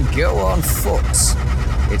we can go on foot.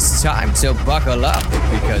 It's time to buckle up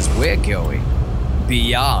because we're going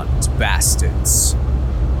Beyond Bastards.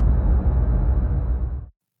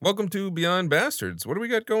 Welcome to Beyond Bastards. What do we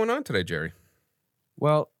got going on today, Jerry?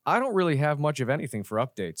 Well, I don't really have much of anything for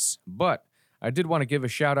updates, but I did want to give a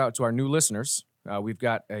shout out to our new listeners. We've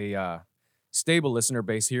got a stable listener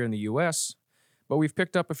base here in the U.S., but we've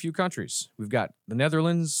picked up a few countries. We've got the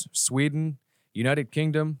Netherlands, Sweden, United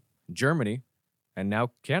Kingdom, Germany, and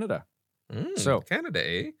now Canada. So Canada,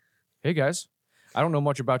 eh? Hey, guys. I don't know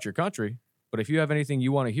much about your country, but if you have anything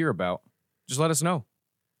you want to hear about, just let us know.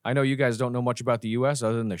 I know you guys don't know much about the U.S.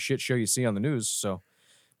 other than the shit show you see on the news, so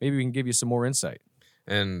maybe we can give you some more insight.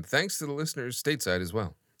 And thanks to the listeners stateside as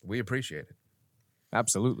well. We appreciate it.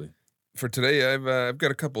 Absolutely. For today, I've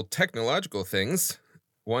got a couple technological things.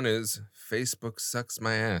 One is Facebook sucks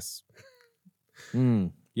my ass.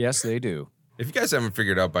 Yes, they do. If you guys haven't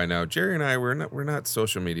figured out by now, Jerry and I, we're not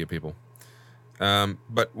social media people.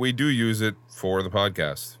 But we do use it for the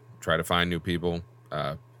podcast. Try to find new people.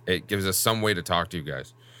 It gives us some way to talk to you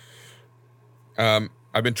guys.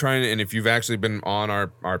 I've been trying to, and if you've actually been on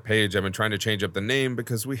our page, I've been trying to change up the name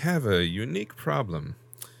because we have a unique problem.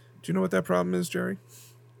 Do you know what that problem is, Jerry?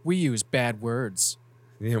 We use bad words.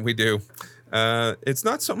 Yeah, we do. It's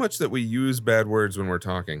not so much that we use bad words when we're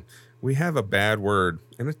talking. We have a bad word,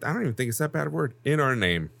 and I don't even think it's that bad a word, in our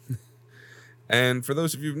name. And for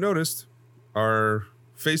those of you who've noticed, our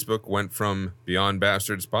Facebook went from Beyond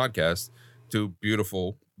Bastards Podcast to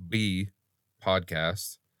Beautiful B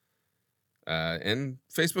Podcast. And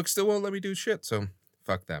Facebook still won't let me do shit, so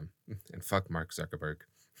fuck them. And fuck Mark Zuckerberg.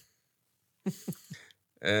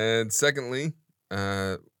 And secondly,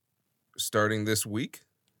 starting this week,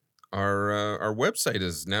 our website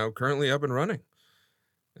is now currently up and running.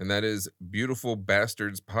 And that is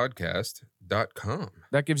beautifulbastardspodcast.com.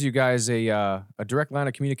 That gives you guys a direct line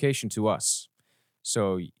of communication to us.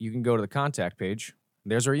 So you can go to the contact page.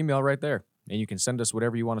 There's our email right there. And you can send us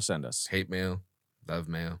whatever you want to send us. Hate mail, love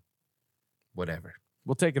mail, whatever.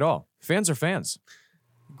 We'll take it all. Fans are fans.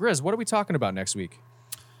 Grizz, what are we talking about next week?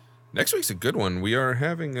 Next week's a good one. We are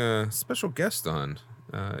having a special guest on.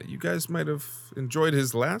 You guys might have enjoyed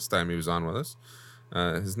his last time he was on with us.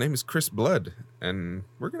 His name is Chris Blood, and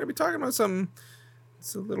we're going to be talking about something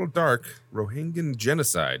it's a little dark, Rohingya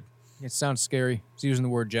genocide. It sounds scary. He's using the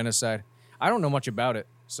word genocide. I don't know much about it,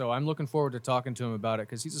 so I'm looking forward to talking to him about it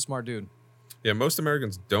because he's a smart dude. Yeah, most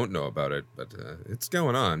Americans don't know about it, but it's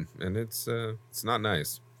going on, and it's not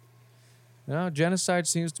nice. No, genocide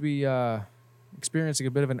seems to be experiencing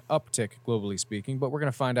a bit of an uptick, globally speaking, but we're going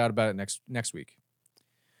to find out about it next week.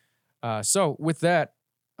 So with that,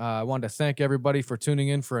 I wanted to thank everybody for tuning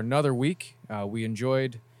in for another week. We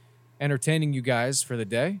enjoyed entertaining you guys for the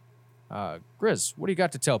day. Grizz, what do you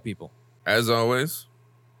got to tell people? As always,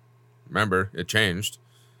 remember, it changed.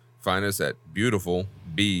 Find us at Beautiful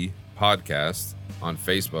B Podcast on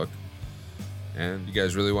Facebook. And you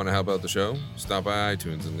guys really want to help out the show? Stop by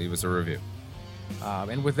iTunes and leave us a review.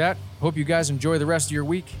 And with that, hope you guys enjoy the rest of your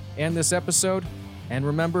week and this episode. And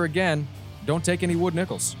remember again, don't take any wood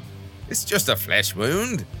nickels. It's just a flesh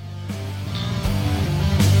wound.